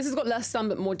 This has got less stun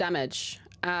but more damage,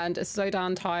 and a slow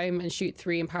down time and shoot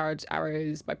 3 empowered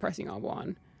arrows by pressing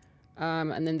R1.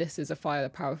 And then this is a fire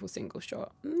powerful single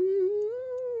shot. All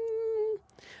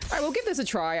right, we'll give this a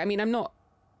try. I mean, I'm not.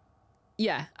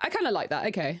 Yeah, I kind of like that.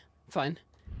 Okay, fine.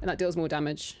 And that deals more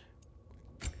damage.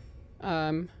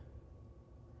 Oh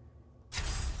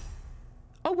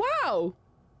wow!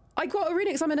 I got a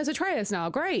runic summon as Atreus now.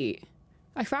 Great.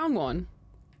 I found one.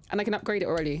 And I can upgrade it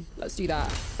already. Let's do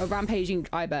that. A rampaging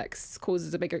ibex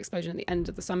causes a bigger explosion at the end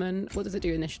of the summon. What does it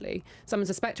do initially? Summons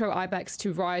a spectral ibex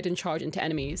to ride and charge into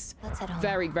enemies. Let's head home.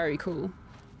 Very, very cool.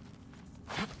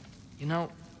 You know,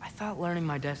 I thought learning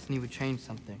my destiny would change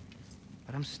something,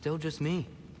 but I'm still just me.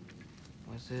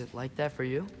 Was it like that for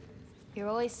you? You're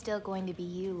always still going to be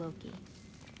you, Loki.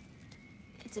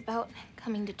 It's about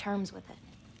coming to terms with it.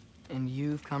 And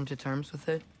you've come to terms with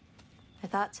it? I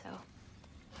thought so.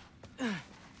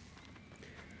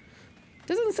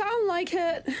 Doesn't sound like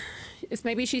it. It's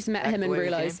maybe she's met him and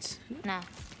realized. Nah,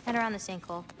 head around the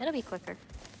sinkhole. It'll be quicker.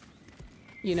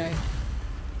 You know,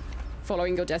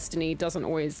 following your destiny doesn't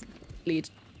always lead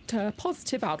to a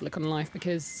positive outlook on life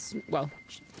because, well,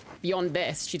 beyond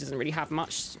this, she doesn't really have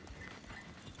much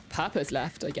purpose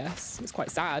left, I guess. It's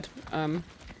quite sad. I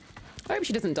hope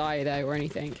she doesn't die though or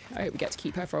anything. I hope we get to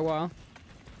keep her for a while.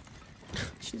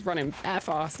 She's running air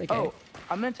fast. Okay. Oh,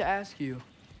 I meant to ask you.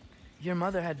 Your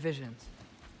mother had visions.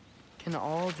 Can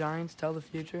all giants tell the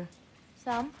future?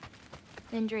 Some.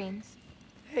 In dreams.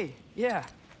 Hey, yeah.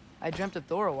 I dreamt of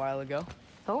Thor a while ago.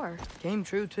 Thor? Came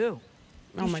true, too.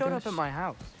 Oh He my showed gosh. up at my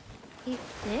house. He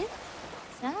did?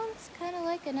 Sounds kind of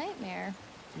like a nightmare.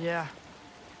 Yeah,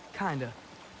 kinda.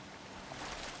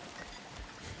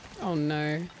 Oh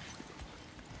no.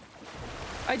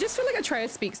 I just feel like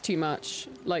Atreus speaks too much.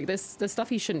 Like there's stuff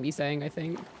he shouldn't be saying, I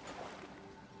think.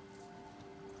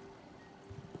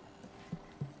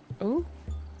 Oh?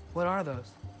 What are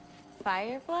those?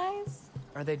 Fireflies?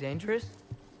 Are they dangerous?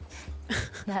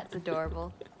 That's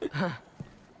adorable.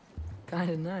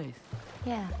 Kinda nice.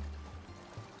 Yeah.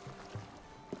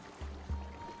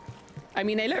 I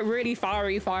mean, they look really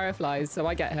fiery fireflies, so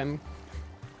I get him.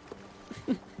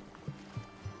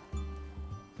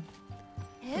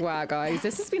 Wow, guys,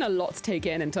 this has been a lot to take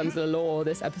in terms of the lore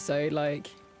this episode. Like,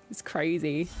 it's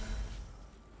crazy.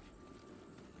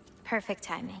 Perfect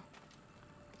timing.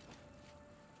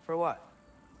 For what?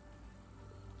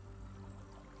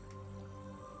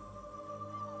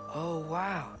 Oh,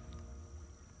 wow.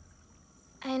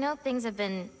 I know things have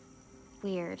been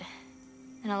weird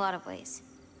in a lot of ways,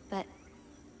 but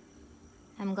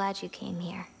I'm glad you came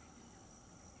here.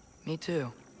 Me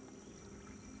too.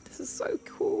 This is so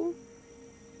cool.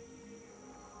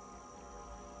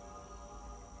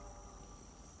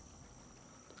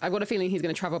 I've got a feeling he's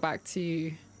going to travel back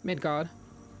to Midgard.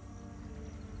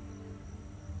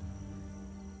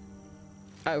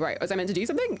 Oh, right. Was I meant to do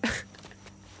something?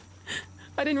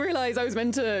 I didn't realize I was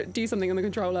meant to do something on the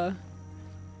controller.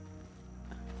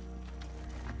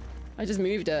 I just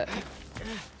moved it.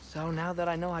 So now that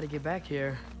I know how to get back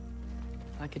here,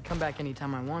 I could come back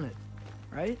anytime I wanted,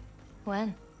 right?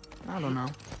 When? I don't know.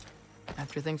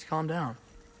 After things calm down.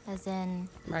 As in...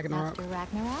 Ragnarok. After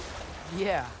Ragnarok?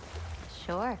 Yeah.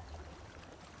 Sure.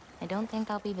 I don't think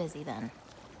I'll be busy then.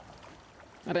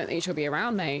 I don't think she'll be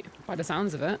around, mate, by the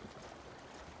sounds of it.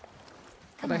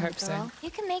 Come But I on, hope so. girl.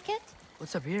 You can make it.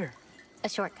 What's up here? A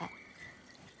shortcut.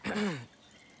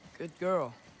 Good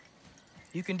girl.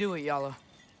 You can do it, Yala.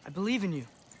 I believe in you.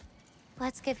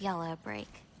 Let's give Yala a break.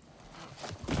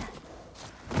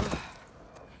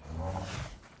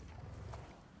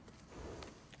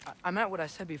 I meant what I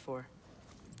said before.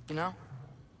 You know?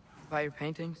 About your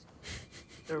paintings.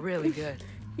 They're really good.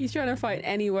 He's trying to fight Are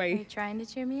you anyway. trying to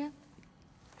cheer me up?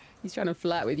 He's trying to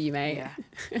flirt with you, mate. Yeah.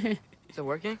 Is it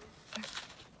working?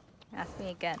 Ask me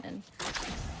again and...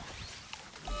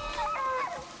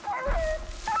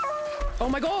 Oh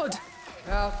my god!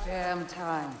 About damn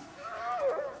time.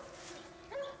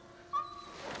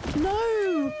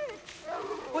 No!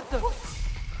 What the?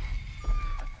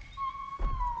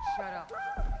 Shut up.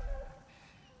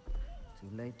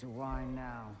 Too late to whine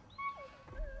now.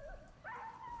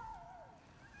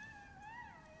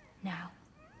 Now.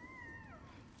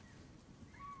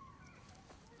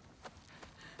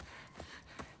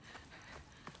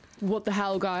 What the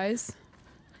hell, guys?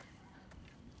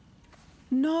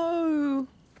 No!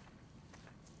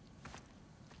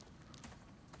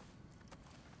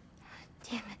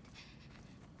 Damn it.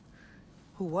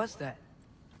 Who was that?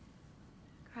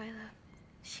 Kryla.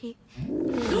 She...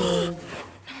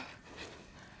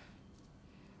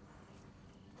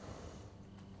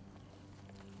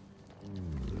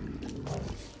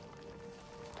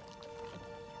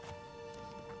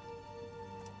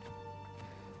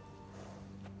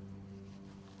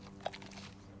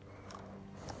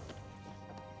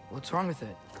 What's wrong with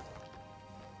it?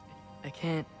 I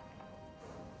can't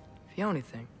feel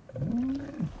anything.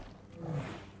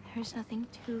 There's nothing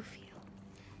to feel.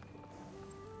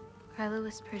 Kryla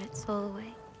whispered its soul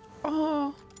away.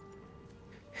 Oh.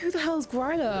 Who the hell's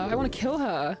Gryla? I want to kill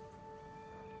her.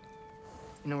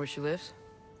 You know where she lives?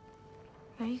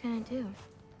 What are you gonna do?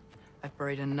 I've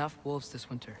buried enough wolves this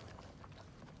winter.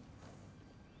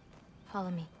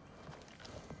 Follow me.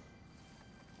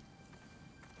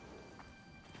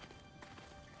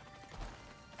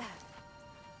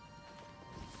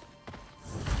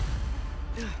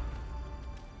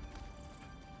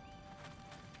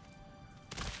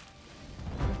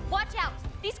 Watch out!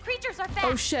 These creatures are fast!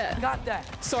 Oh shit. Got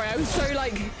that. Sorry, I was so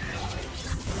like...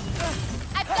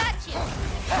 I've got you!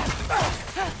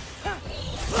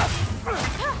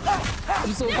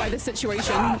 absorbed by the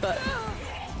situation, but...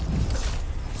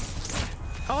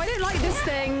 Oh, I don't like this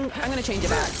thing. I'm gonna change it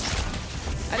back.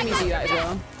 I didn't mean to do that as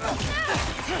well.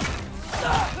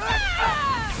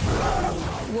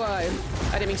 Whoa.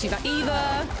 I didn't mean to do that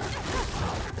either.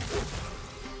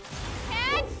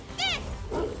 And this!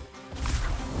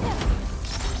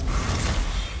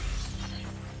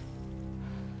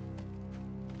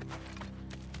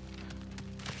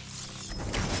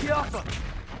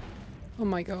 Oh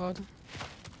my god.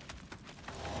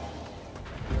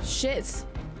 Shit.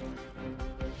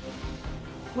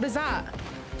 What is that?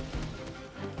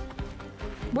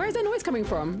 Where is that noise coming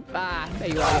from? Ah, there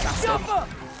you are, you bastard.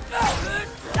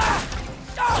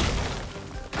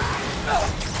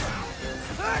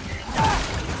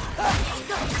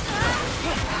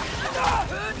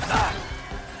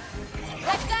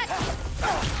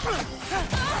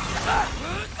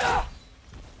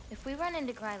 If we run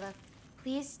into Gryla,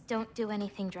 please don't do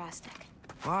anything drastic.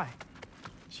 Why?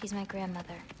 She's my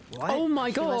grandmother. What? Oh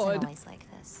my She wasn't god. always like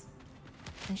this.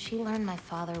 When she learned my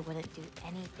father wouldn't do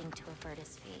anything to avert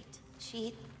his fate,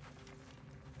 she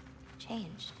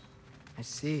changed. I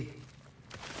see.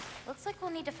 Looks like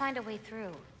we'll need to find a way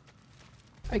through.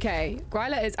 Okay,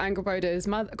 Gryla is Angraboda's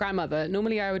grandmother.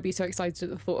 Normally I would be so excited at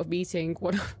the thought of meeting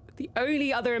one of the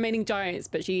only other remaining giants,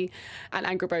 but she and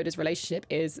Angraboda's relationship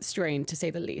is strained, to say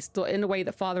the least. Not in a way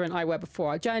that father and I were before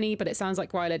our journey, but it sounds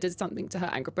like Gryla did something to her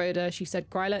Angraboda. She said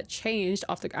Gryla changed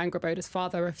after Angraboda's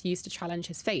father refused to challenge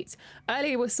his fate.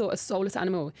 Earlier we saw a soulless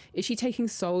animal. Is she taking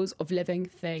souls of living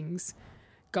things?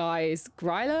 Guys,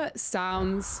 Gryla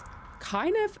sounds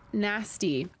kind of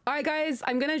nasty. All right, guys,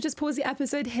 I'm gonna just pause the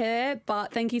episode here,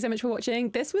 but thank you so much for watching.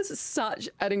 This was such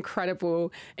an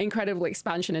incredible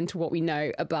expansion into what we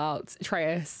know about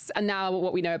Atreus, and now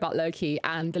what we know about Loki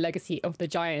and the legacy of the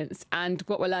giants, and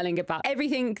what we're learning about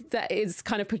everything that is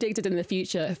kind of predicted in the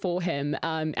future for him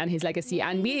and his legacy.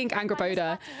 And meeting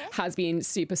Angraboda has been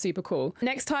super cool.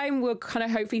 Next time we'll kind of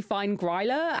hopefully find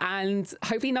Gryla, and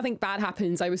hopefully nothing bad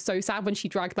happens. I was so sad when she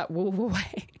dragged that wolf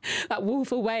away. That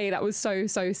wolf away, that was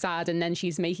so sad, and then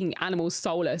she's making animals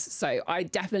soulless. So I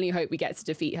definitely hope we get to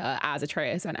defeat her as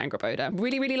Atreus and Angraboda.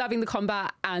 Really loving the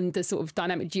combat and the sort of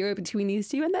dynamic duo between these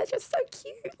two, and they're just so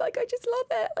cute. Like, I just love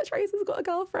it. Atreus has got a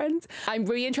girlfriend. I'm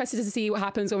really interested to see what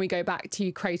happens when we go back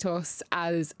to Kratos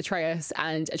as Atreus,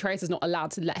 and Atreus is not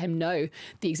allowed to let him know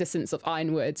the existence of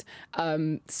Ironwood.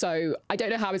 So I don't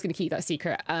know how he's going to keep that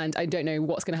secret, and I don't know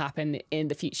what's going to happen in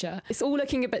the future. It's all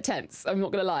looking a bit tense, I'm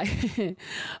not going to lie.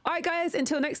 All right, guys,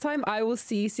 until next time, I will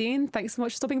see you soon. Thanks so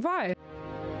much for stopping by.